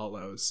blood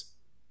follows.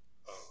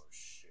 Oh,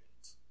 shit.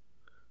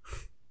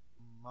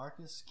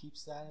 Marcus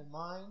keeps that in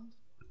mind.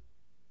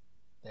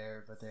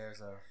 But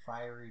there's a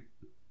fiery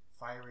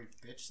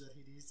bitch that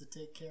he needs to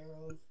take care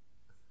of.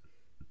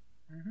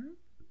 Mm-hmm.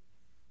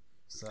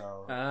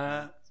 So,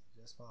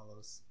 just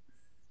follows.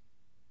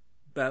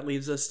 That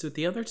leaves us with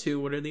the other two.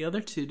 What are the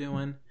other two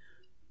doing?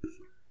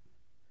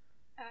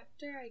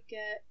 After I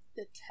get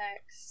the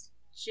text,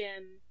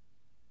 Jim,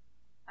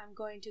 I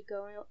want to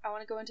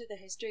go into the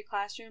history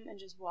classroom and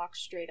just walk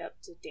straight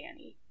up to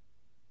Danny.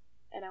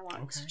 And I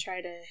want to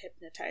try to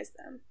hypnotize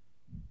them.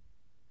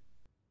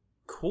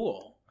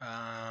 Cool.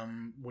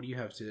 What do you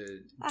have to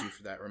do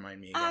for that?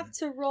 Remind me again. I have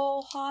to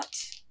roll hot.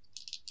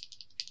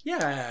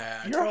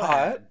 Yeah. You're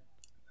hot.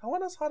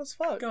 Helena's hot as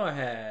fuck. Go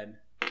ahead.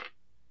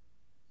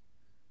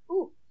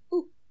 Ooh,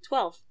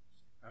 12.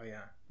 Oh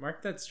yeah.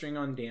 Mark that string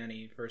on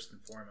Danny first and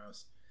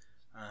foremost.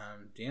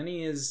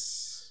 Danny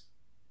is.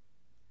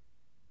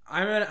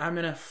 I'm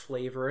gonna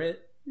flavor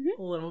it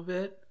a little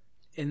bit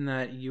in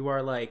that you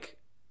are like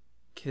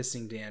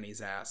kissing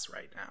Danny's ass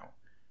right now.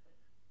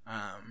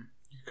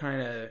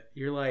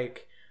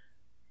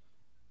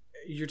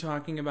 You're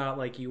talking about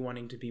like you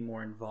wanting to be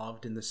more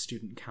involved in the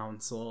student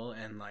council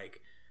and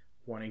like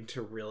wanting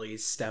to really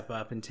step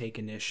up and take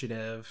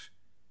initiative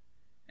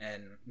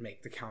and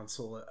make the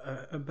council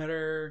a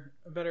better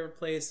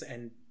place,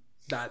 and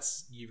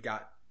that's you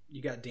got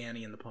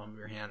Danny in the palm of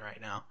your hand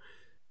right now.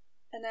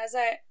 And as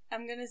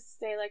I'm gonna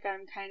say, like,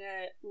 I'm kind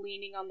of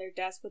leaning on their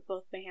desk with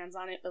both my hands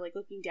on it, but like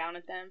looking down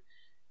at them.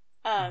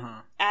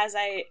 as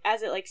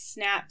it like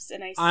snaps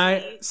and I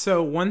see.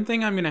 So one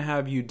thing I'm gonna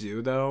have you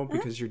do though,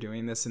 because you're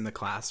doing this in the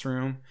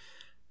classroom,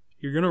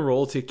 you're gonna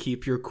roll to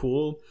keep your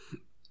cool.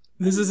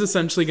 This is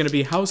essentially gonna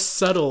be, how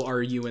subtle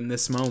are you in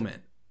this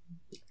moment?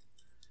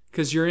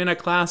 Because you're in a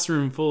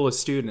classroom full of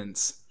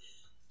students.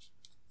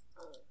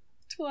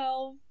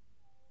 12.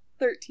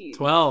 13.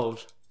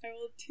 12. I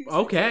rolled 2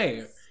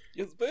 Okay. successes.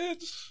 Yes,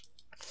 bitch.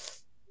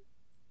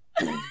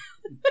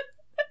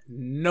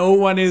 No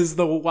one is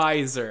the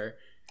wiser.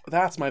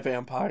 That's my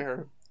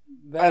vampire.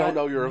 I don't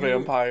know you're a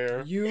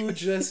vampire. You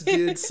just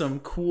did some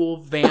cool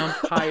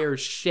vampire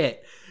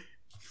shit.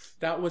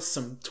 That was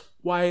some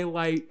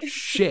Twilight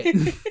shit.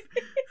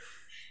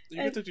 You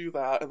get to do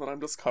that, and then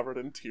I'm just covered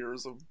in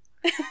tears of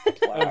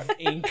black. Of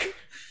ink.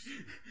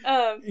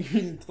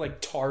 Like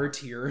tar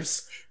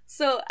tears.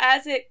 So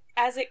as it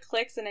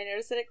clicks, and I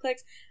notice that it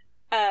clicks,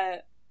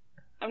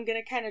 I'm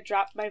gonna kind of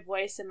drop my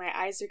voice, and my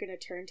eyes are gonna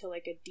turn to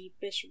like a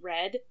deepish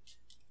red,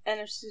 and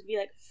I'm just gonna be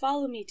like,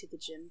 "Follow me to the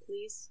gym,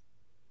 please."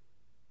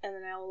 And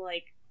then I'll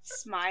like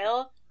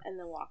smile and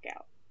then walk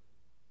out.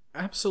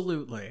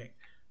 Absolutely.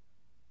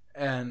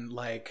 And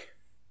like,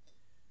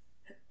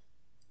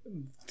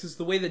 because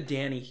the way that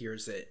Danny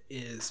hears it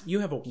is, you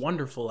have a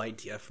wonderful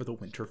idea for the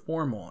winter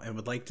formal and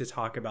would like to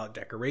talk about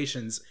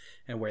decorations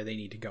and where they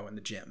need to go in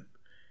the gym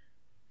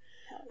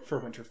for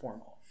winter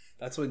formal.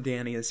 That's what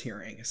Danny is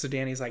hearing. So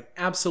Danny's like,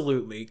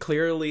 absolutely.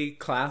 Clearly,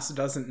 class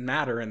doesn't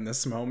matter in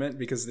this moment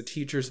because the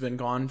teacher's been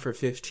gone for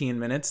 15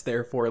 minutes.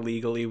 Therefore,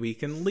 legally, we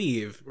can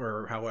leave,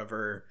 or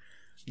however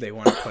they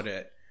want to put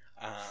it.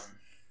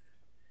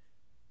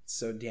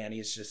 So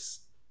Danny's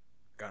just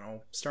gonna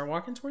start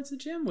walking towards the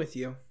gym with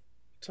you.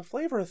 To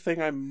flavor a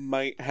thing I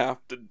might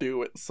have to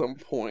do at some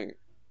point.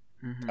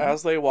 Mm-hmm.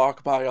 As they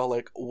walk by, I'll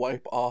like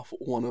wipe off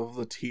one of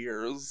the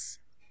tears.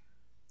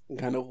 And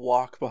kind of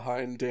walk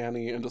behind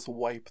Danny and just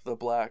wipe the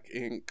black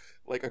ink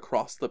like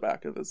across the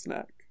back of his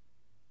neck.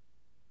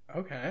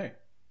 Okay.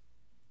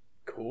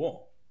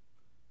 Cool.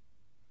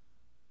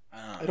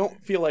 I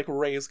don't feel like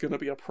Ray's gonna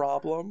be a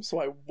problem,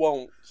 so I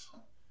won't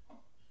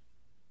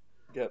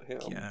get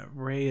him. Yeah,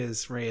 Ray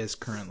is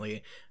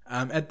currently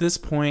at this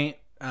point.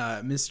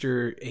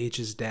 Mr.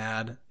 H's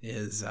dad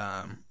is.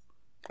 I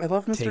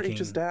love Mr.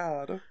 H's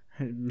dad.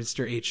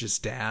 Mr. H's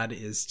dad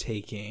is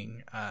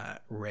taking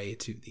Ray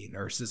to the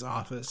nurse's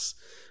office,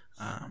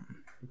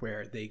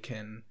 where they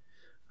can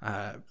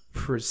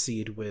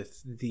proceed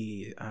with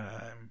the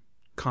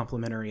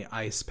complimentary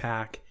ice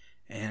pack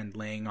and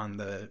laying on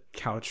the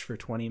couch for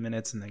 20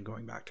 minutes and then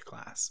going back to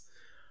class.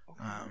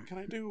 Can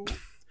I do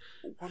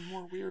one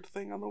more weird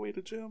thing on the way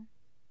to gym?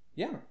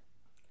 Yeah.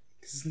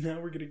 Because now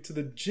we're getting to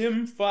the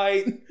gym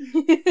fight.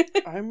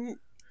 I'm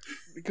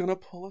gonna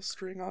pull a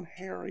string on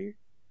Harry.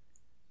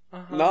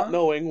 Uh-huh. Not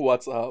knowing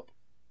what's up.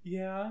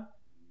 Yeah.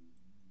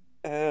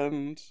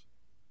 And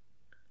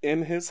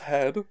in his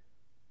head,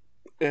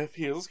 if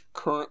he is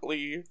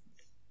currently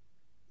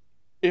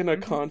in a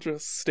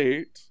conscious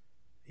state.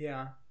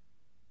 Yeah.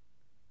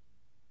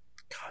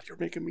 God, you're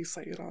making me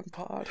say it on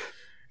pod.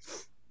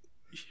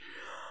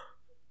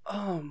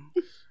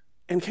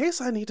 In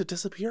case I need to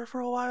disappear for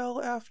a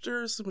while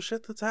after some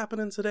shit that's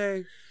happening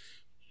today,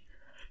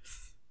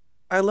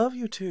 I love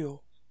you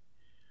too.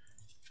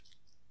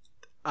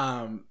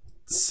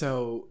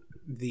 So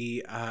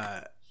the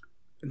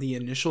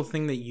initial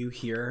thing that you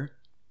hear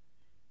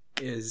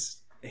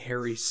is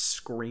Harry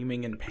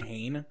screaming in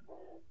pain,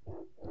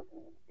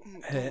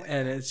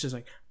 and it's just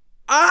like,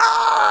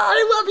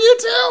 I love you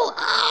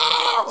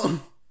too.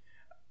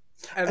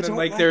 And then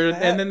like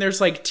and then there's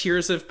like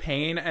tears of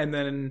pain, and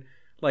then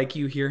like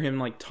you hear him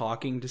like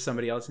talking to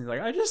somebody else, and he's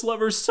like, I just love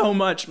her so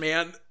much,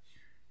 man.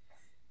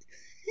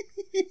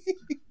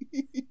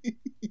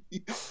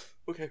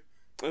 Okay,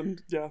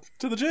 and yeah,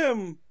 to the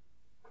gym.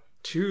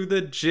 To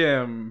the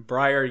gym.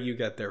 Briar, you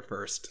get there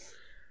first.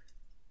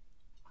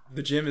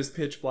 The gym is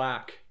pitch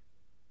black.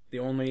 The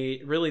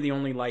only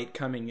light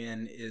coming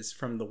in is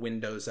from the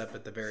windows up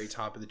at the very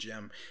top of the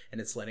gym,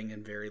 and it's letting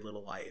in very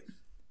little light.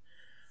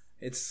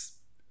 It's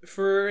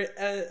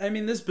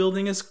this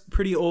building is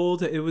pretty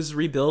old. It was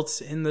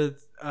rebuilt in the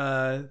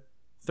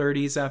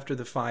 30s after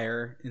the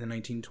fire in the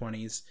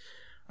 1920s.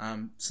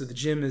 So the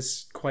gym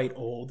is quite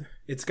old.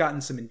 It's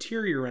gotten some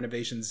interior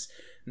renovations.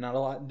 Not a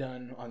lot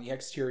done on the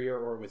exterior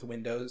or with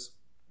windows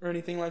or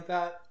anything like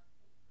that.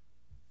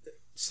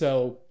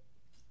 So,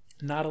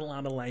 not a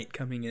lot of light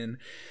coming in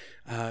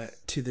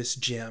to this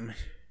gym.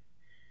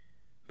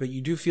 But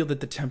you do feel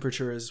that the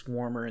temperature is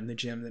warmer in the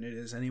gym than it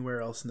is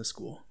anywhere else in the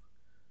school.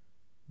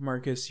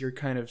 Marcus,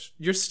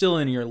 you're still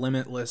in your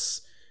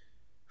limitless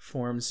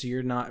form, so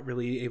you're not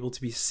really able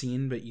to be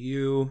seen, but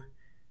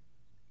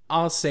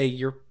I'll say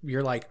you're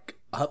like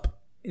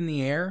up in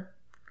the air.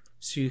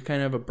 So you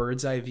kind of have a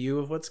bird's eye view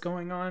of what's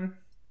going on.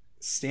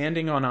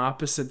 Standing on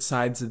opposite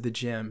sides of the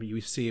gym,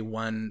 you see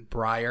one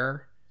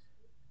Briar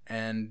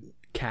and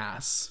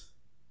Cass.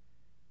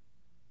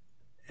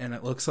 And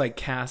it looks like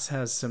Cass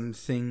has some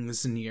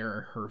things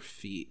near her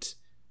feet.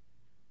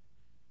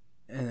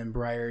 And then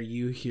Briar,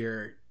 you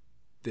hear,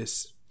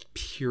 this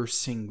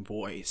piercing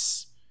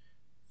voice,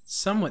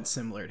 somewhat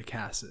similar to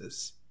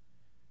Cass's,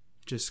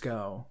 just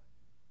go,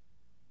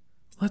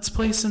 "Let's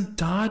play some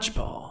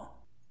dodgeball."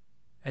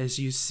 As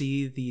you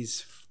see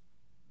these,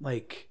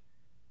 like,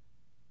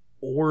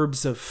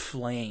 orbs of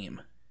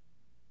flame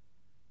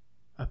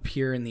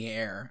appear in the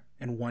air,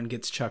 and one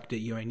gets chucked at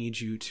you. I need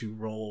you to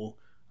roll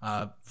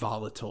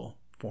volatile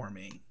for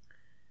me.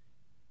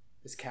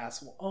 This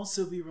Cass will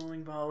also be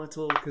rolling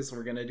volatile because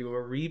we're going to do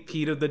a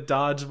repeat of the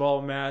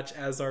dodgeball match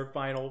as our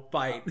final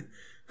fight.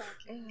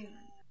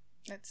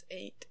 That's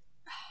 8.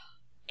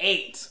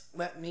 8.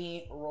 Let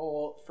me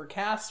roll for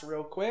Cass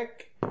real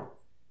quick.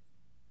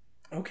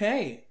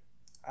 Okay.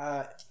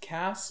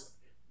 Cass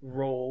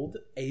rolled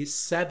a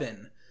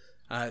 7.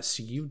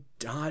 So you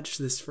dodged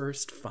this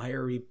first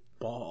fiery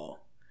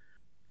ball.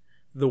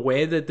 The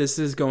way that this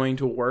is going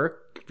to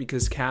work,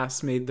 because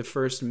Cass made the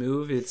first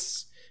move,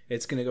 it's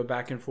going to go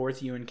back and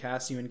forth, you and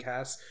Cass.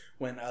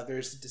 When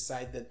others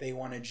decide that they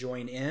want to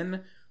join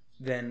in,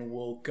 then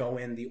we'll go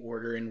in the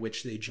order in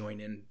which they join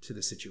into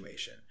the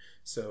situation.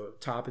 So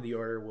top of the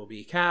order will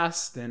be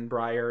Cass, then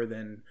Briar,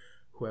 then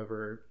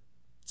whoever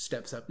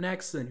steps up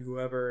next, then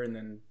whoever, and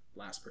then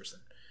last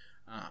person.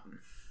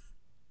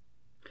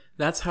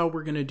 That's how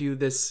we're going to do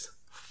this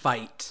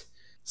fight.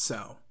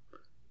 So,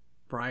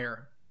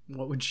 Briar,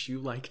 what would you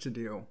like to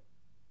do?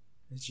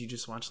 As you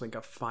just watch like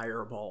a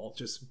fireball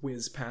just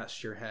whiz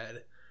past your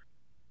head.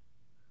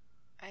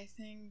 I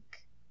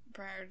think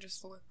Briar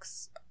just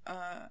looks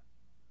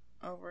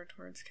over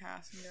towards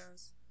Cass and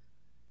goes,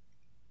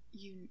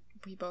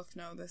 we both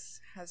know this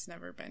has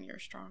never been your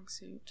strong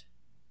suit.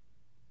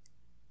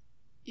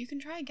 You can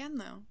try again,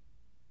 though.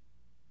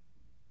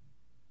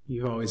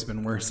 You've always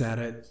been worse at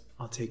it.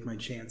 I'll take my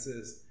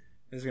chances.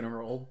 He's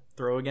gonna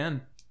throw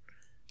again.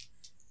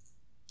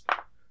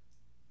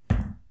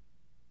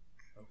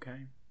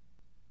 Okay.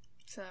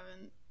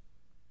 7.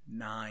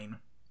 9.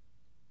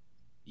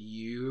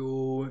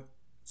 You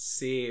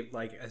see,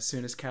 like, as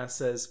soon as Cass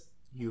says,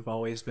 "You've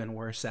always been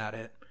worse at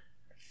it,"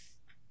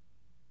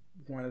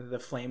 one of the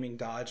flaming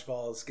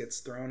dodgeballs gets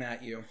thrown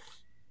at you,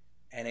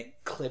 and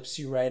it clips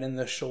you right in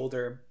the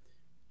shoulder.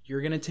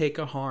 You're gonna take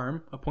a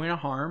point of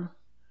harm.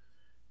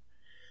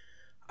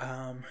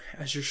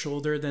 As your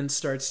shoulder then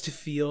starts to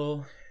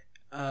feel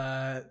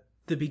the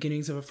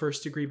beginnings of a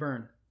 1st-degree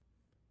burn.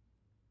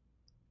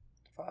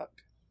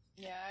 Fuck.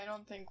 Yeah, I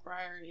don't think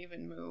Briar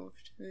even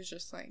moved. It was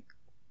just like,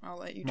 I'll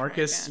let you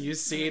Marcus, try again. you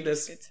see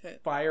this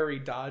fiery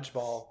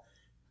dodgeball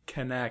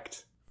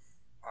connect.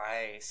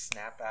 I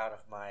snap out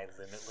of my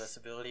limitless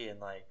ability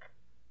and land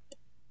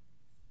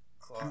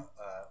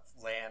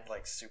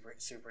like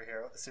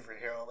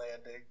superhero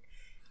landing.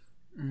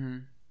 Mm-hmm.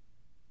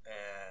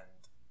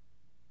 And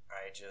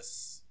I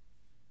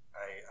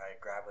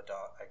grab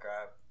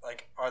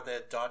are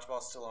the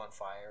dodgeballs still on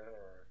fire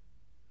or?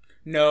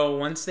 No,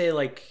 once they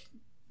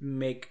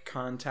make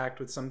contact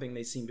with something,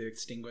 they seem to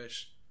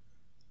extinguish.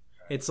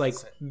 Right, it's like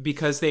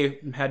because they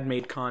had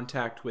made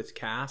contact with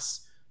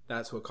Cass,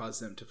 that's what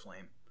caused them to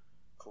flame.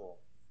 Cool.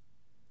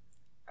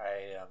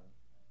 I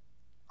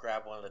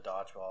grab one of the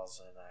dodgeballs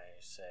and I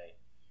say,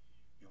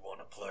 "You want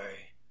to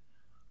play?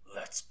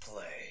 Let's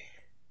play."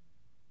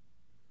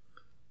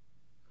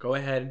 Go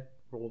ahead,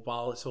 roll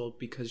volatile.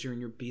 Because you're in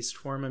your beast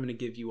form, I'm going to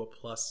give you a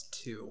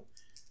 +2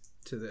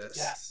 to this.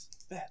 Yes,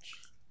 bitch.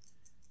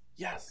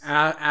 Yes.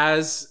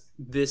 As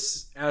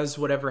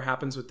whatever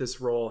happens with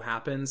this roll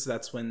happens,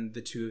 that's when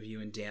the two of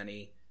you and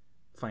Danny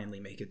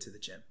finally make it to the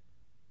gym.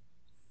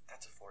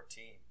 That's a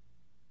 14.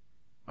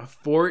 A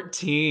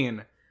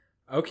 14.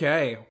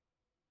 Okay.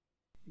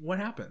 What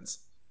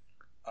happens?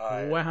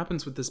 What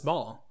happens with this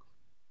ball?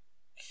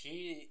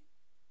 He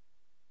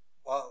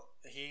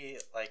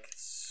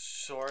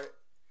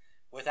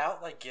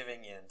without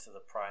giving in to the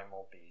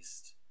primal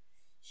beast,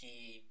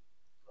 he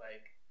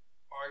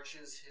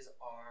arches his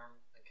arm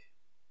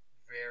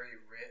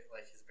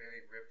his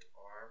very ripped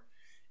arm,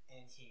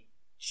 and he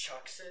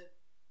chucks it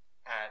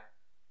at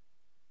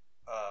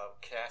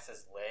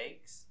Cass's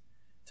legs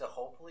to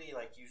hopefully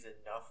use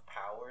enough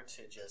power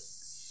to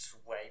just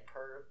swipe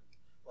through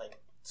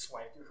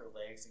her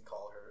legs and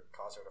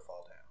cause her to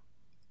fall down.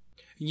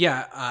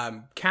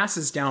 Yeah, Cass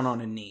is down on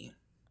a knee.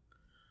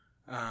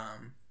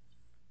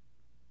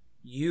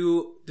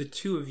 The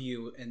two of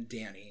you and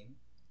Danny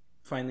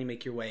finally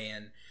make your way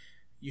in.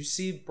 You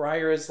see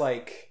Briar is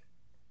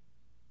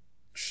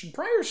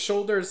Briar's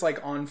shoulder is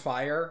on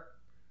fire.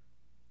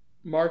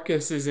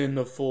 Marcus is in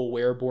the full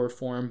werebore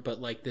form,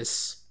 but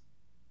this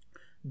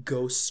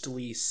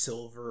ghostly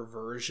silver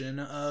version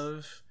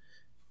of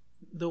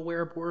the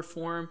werebore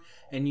form,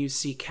 and you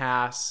see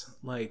Cass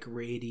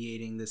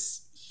radiating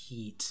this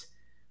heat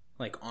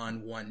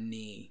on one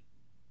knee,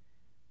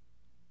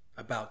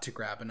 about to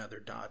grab another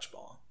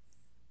dodgeball.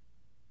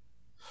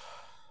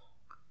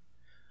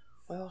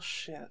 Well,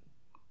 shit.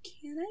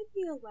 Can I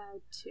be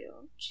allowed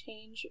to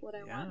change what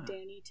I want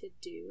Danny to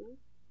do?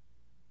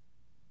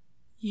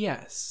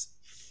 Yes.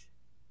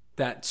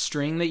 That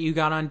string that you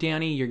got on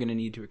Danny, you're going to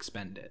need to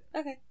expend it.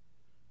 Okay.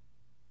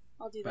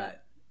 I'll do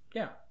that.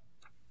 Yeah.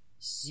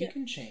 So, You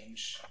can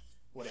change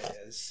what it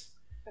is.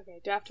 okay,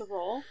 do I have to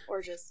roll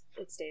or just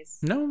it stays?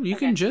 No, you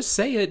Okay. can just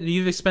say it.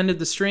 You've expended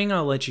the string.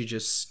 I'll let you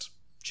just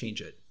change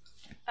it.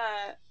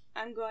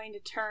 I'm going to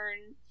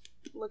turn,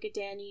 look at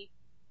Danny.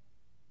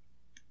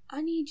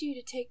 I need you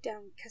to take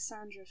down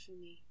Cassandra for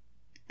me.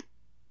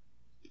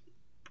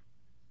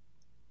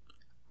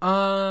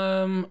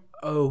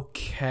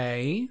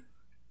 Okay.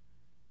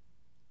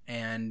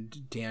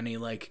 And Danny,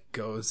 like,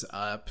 goes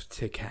up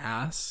to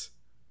Cass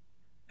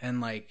and,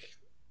 like,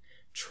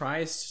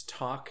 tries to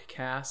talk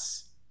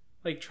Cass.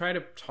 Like, try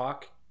to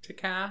talk to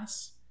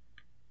Cass.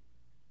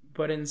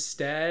 But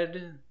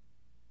instead,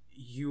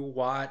 you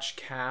watch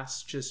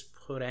Cass just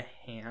put a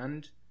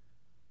hand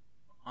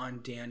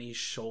on Danny's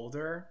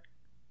shoulder.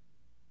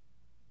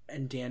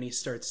 And Danny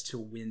starts to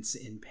wince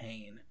in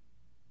pain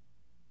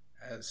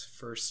as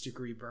first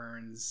degree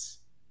burns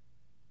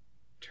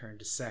turn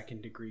to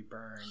second degree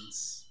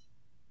burns,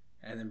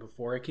 and then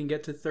before it can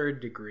get to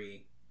third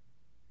degree,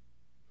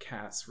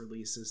 Cass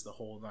releases the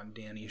hold on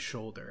Danny's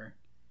shoulder,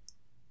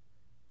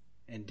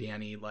 and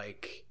Danny,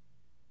 like,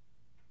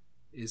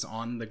 is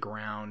on the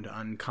ground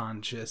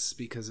unconscious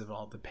because of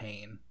all the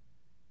pain.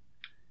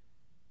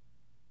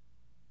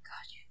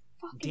 God, you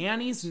fucking...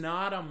 Danny's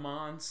not a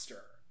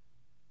monster.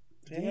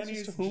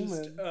 Danny's just a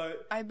human.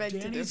 I beg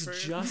Danny's to differ.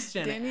 just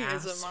an Danny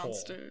asshole. is a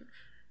monster.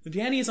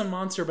 Danny is a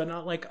monster, but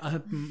not like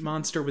a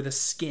monster with a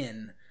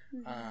skin.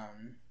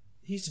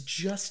 He's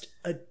just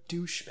a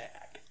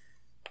douchebag.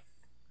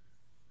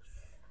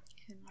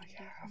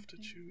 I have to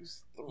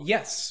choose the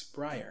Yes,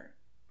 Briar.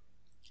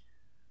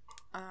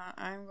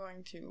 I'm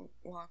going to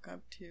walk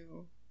up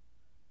to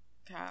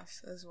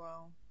Cass as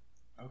well.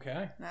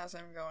 Okay. And as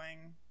I'm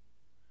going,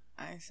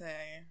 I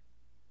say,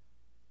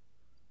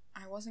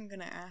 I wasn't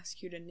gonna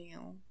ask you to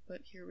kneel,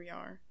 but here we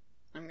are.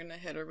 I'm gonna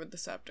hit her with the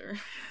scepter.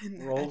 in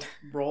the head.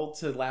 Roll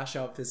to lash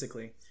out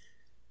physically.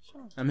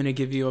 Sure. I'm gonna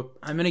give you a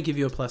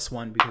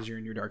 +1 because you're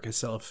in your darkest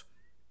self.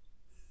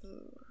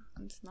 Ooh,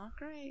 it's not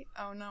great.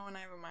 Oh no, and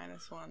I have a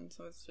 -1,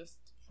 so it's just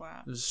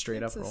flat. Just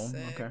straight It's up a roll.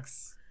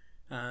 6.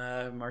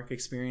 Okay. Mark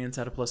experience,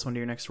 add a +1 to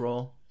your next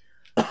roll.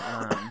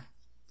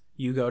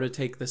 You go to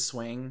take the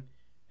swing,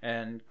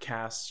 and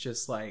Cass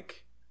just,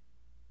 like,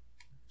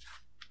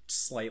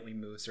 slightly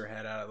moves her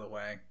head out of the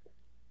way.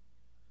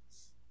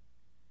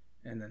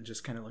 And then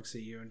just kind of looks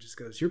at you and just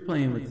goes, "You're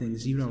playing with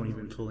things you don't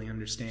even fully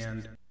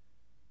understand."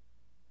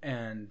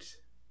 And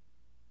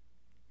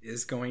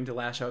is going to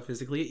lash out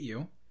physically at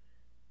you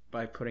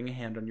by putting a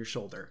hand on your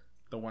shoulder,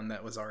 the one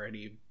that was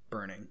already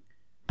burning.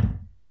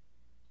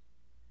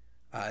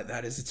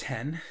 That is a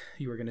 10.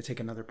 You are going to take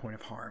another point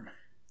of harm.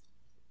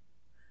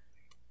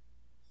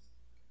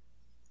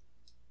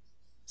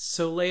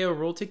 So, Leia,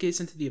 roll to gaze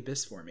into the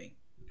abyss for me.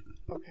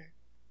 Okay.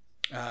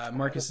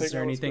 Marcus, I is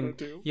there was gonna anything?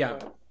 do, Yeah.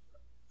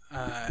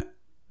 but-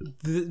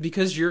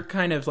 Because you're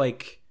kind of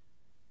like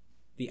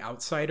the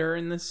outsider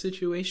in this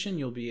situation,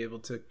 you'll be able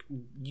to.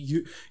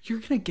 You're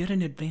gonna get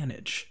an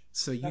advantage,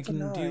 so you That's a can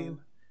 9.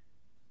 do.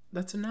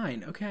 That's a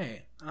 9.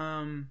 Okay.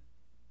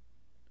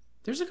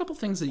 There's a couple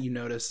things that you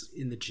notice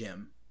in the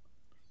gym.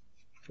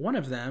 One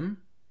of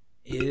them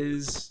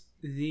is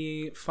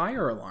the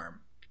fire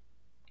alarm,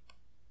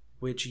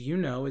 which you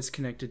know is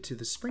connected to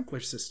the sprinkler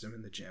system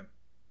in the gym.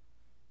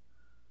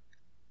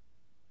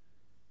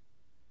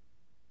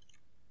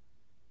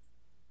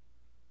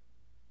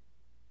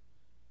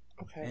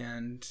 Okay.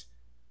 And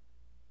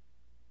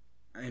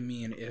I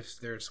mean, if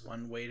there's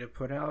one way to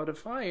put out a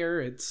fire,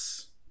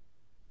 it's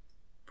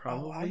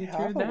probably I through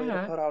have a way to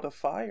that. put out a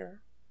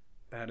fire.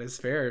 That is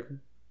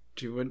fair.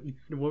 What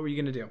were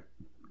you gonna do?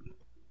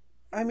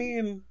 I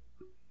mean,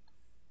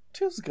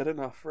 2's good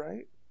enough,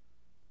 right?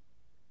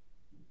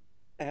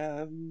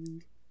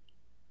 And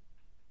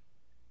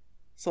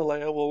so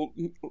Leia will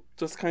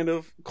just kind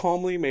of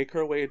calmly make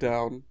her way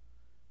down.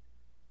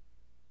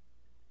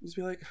 Just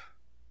be like,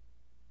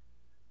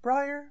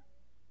 Briar,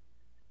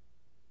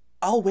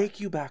 I'll wake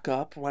you back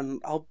up when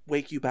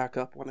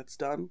it's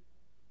done.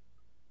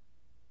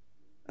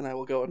 And I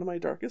will go into my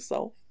darkest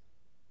self.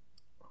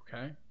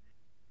 Okay.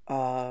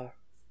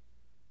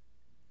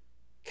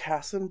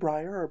 Cass and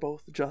Briar are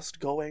both just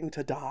going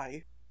to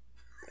die.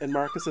 And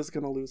Marcus is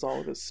going to lose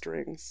all of his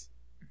strings.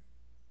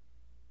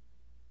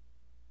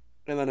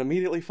 And then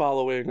immediately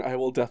following, I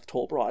will death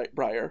toll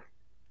Briar.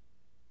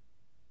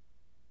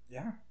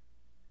 Yeah.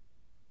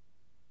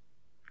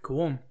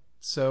 Cool.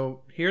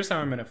 So here's how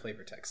I'm going to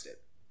flavor text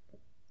it.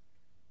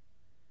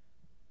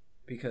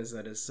 Because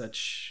that is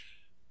such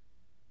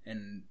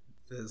an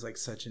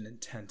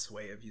intense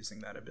way of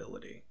using that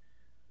ability.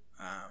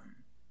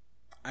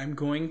 I'm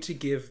going to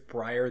give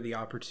Briar the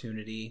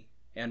opportunity,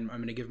 and I'm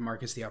going to give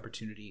Marcus the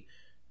opportunity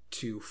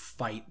to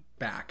fight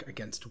back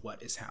against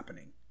what is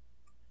happening.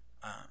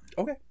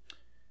 Okay.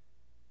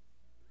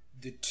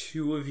 The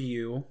two of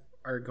you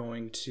are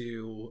going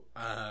to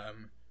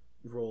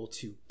roll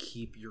to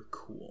keep your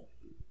cool.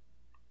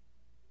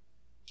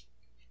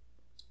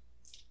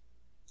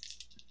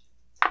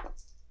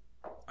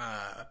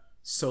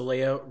 So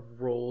Leia,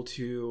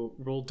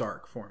 roll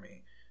dark for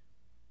me.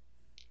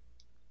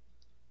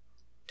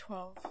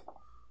 12.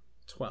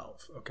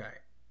 12. Okay.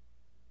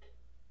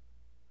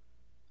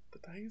 The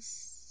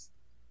dice.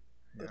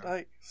 The Yeah.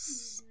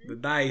 dice. The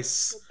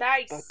dice. The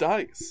dice. The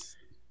dice.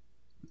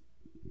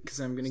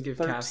 Because I'm going to give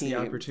Cass the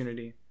 13.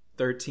 opportunity.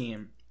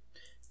 13.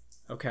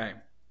 Okay.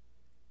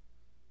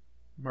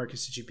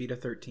 Marcus, did you beat a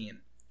 13?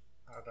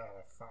 I got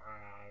a 5.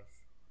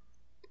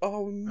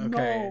 Oh no.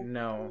 Okay,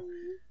 no.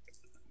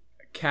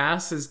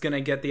 Cass is going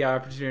to get the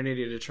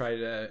opportunity to try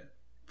to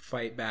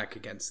fight back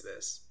against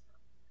this.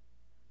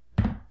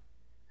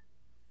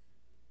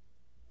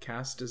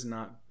 Cass does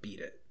not beat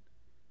it.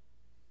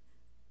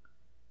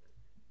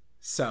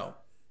 So,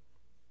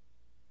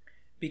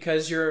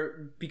 because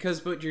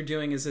what you're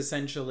doing is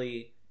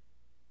essentially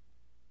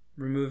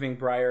removing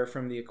Briar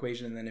from the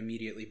equation and then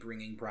immediately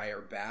bringing Briar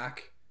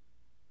back.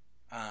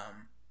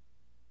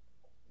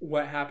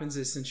 What happens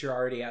is, since you're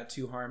already at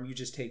 2 harm, you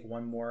just take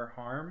 1 more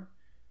harm.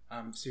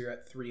 So you're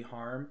at 3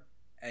 harm,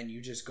 and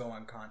you just go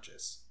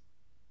unconscious.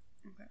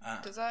 Okay.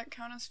 Does that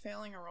count as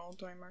failing a roll?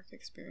 Do I mark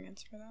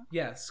experience for that?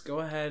 Yes, go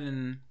ahead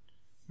and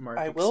mark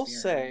I will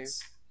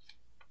experience.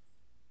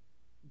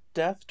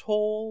 Death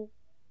toll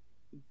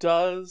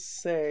does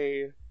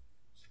say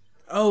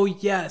Oh,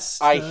 yes.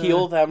 I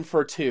heal them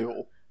for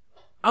 2.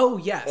 Oh,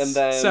 yes. And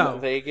then so,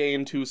 they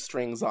gain 2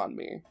 strings on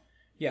me.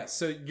 yeah,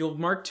 so you'll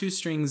mark 2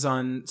 strings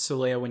on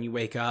Solea when you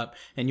wake up,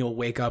 and you'll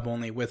wake up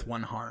only with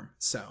 1 harm.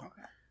 So,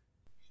 Okay.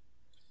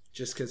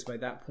 just because by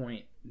that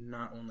point,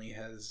 not only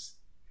has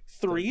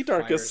 3 The fire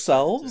darkest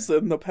selves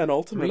started in the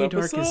penultimate 3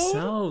 episode. darkest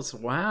selves.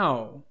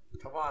 Wow.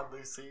 Come on,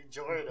 Lucy,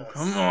 join us.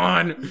 Come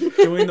on.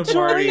 Join the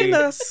party. Join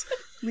us.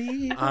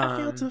 Leave our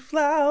field to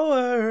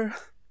flower.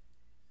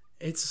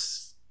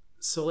 It's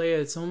Solea,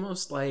 it's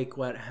almost like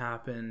what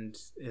happened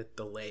at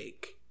the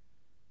lake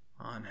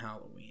on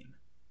Halloween.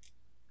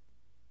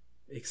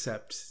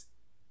 Except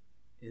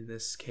in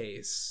this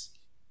case,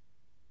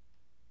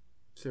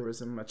 there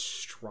was a much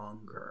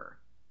stronger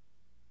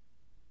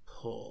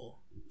pull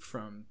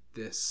from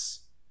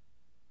this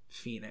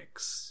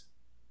phoenix.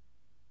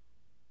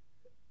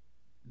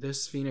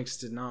 This phoenix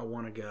did not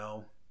want to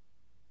go,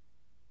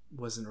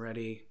 wasn't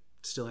ready,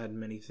 still had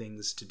many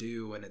things to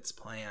do in its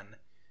plan.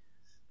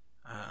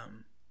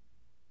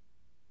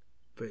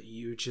 But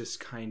you just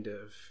kind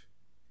of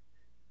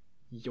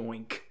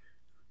yoink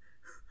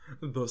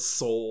the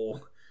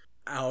soul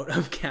out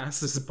of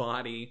Cass's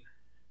body,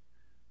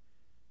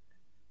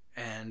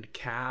 and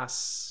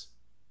Cass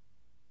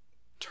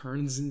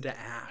turns into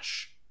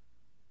ash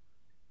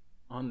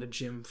on the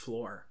gym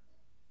floor.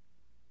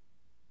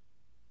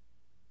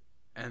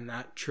 And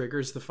that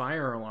triggers the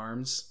fire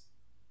alarms.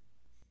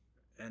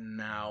 And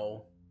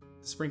now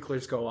the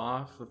sprinklers go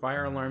off, the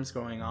fire alarm's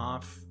going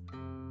off,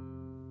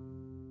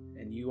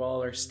 and you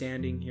all are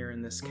standing here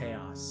in this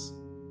chaos.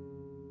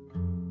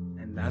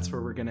 And that's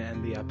where we're going to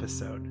end the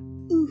episode.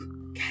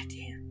 Ooh,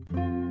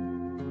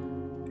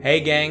 goddamn. Hey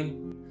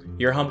gang,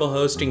 your humble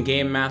host and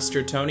game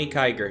master Tony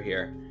Kiger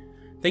here.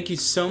 Thank you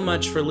so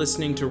much for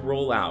listening to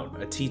Roll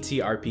Out, a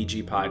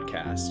TTRPG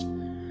podcast.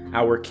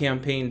 Our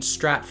campaign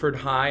Stratford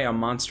High, a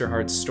Monster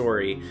Hearts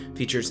story,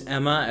 features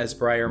Emma as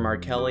Briar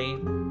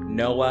Markelli,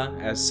 Noah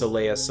as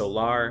Solea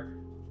Solar,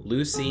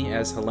 Lucy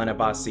as Helena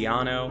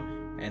Bassiano,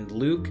 and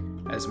Luke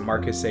as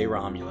Marcus A.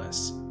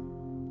 Romulus.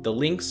 The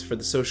links for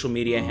the social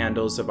media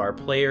handles of our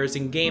players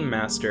and Game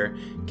Master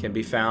can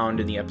be found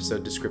in the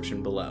episode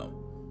description below.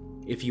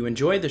 If you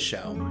enjoy the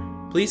show,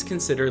 please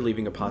consider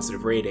leaving a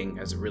positive rating,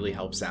 as it really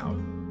helps out.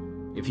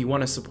 If you want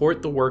to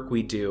support the work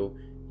we do,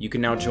 you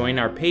can now join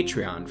our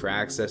Patreon for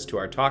access to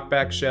our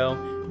Talkback show,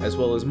 as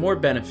well as more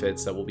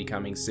benefits that will be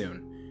coming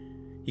soon.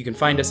 You can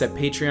find us at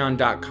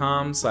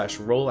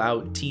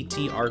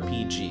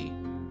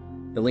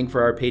patreon.com/rolloutttrpg. The link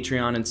for our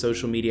Patreon and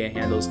social media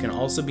handles can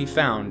also be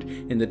found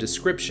in the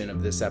description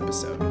of this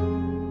episode.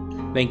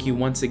 Thank you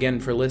once again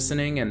for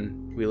listening,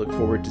 and we look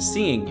forward to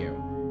seeing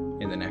you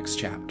in the next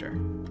chapter.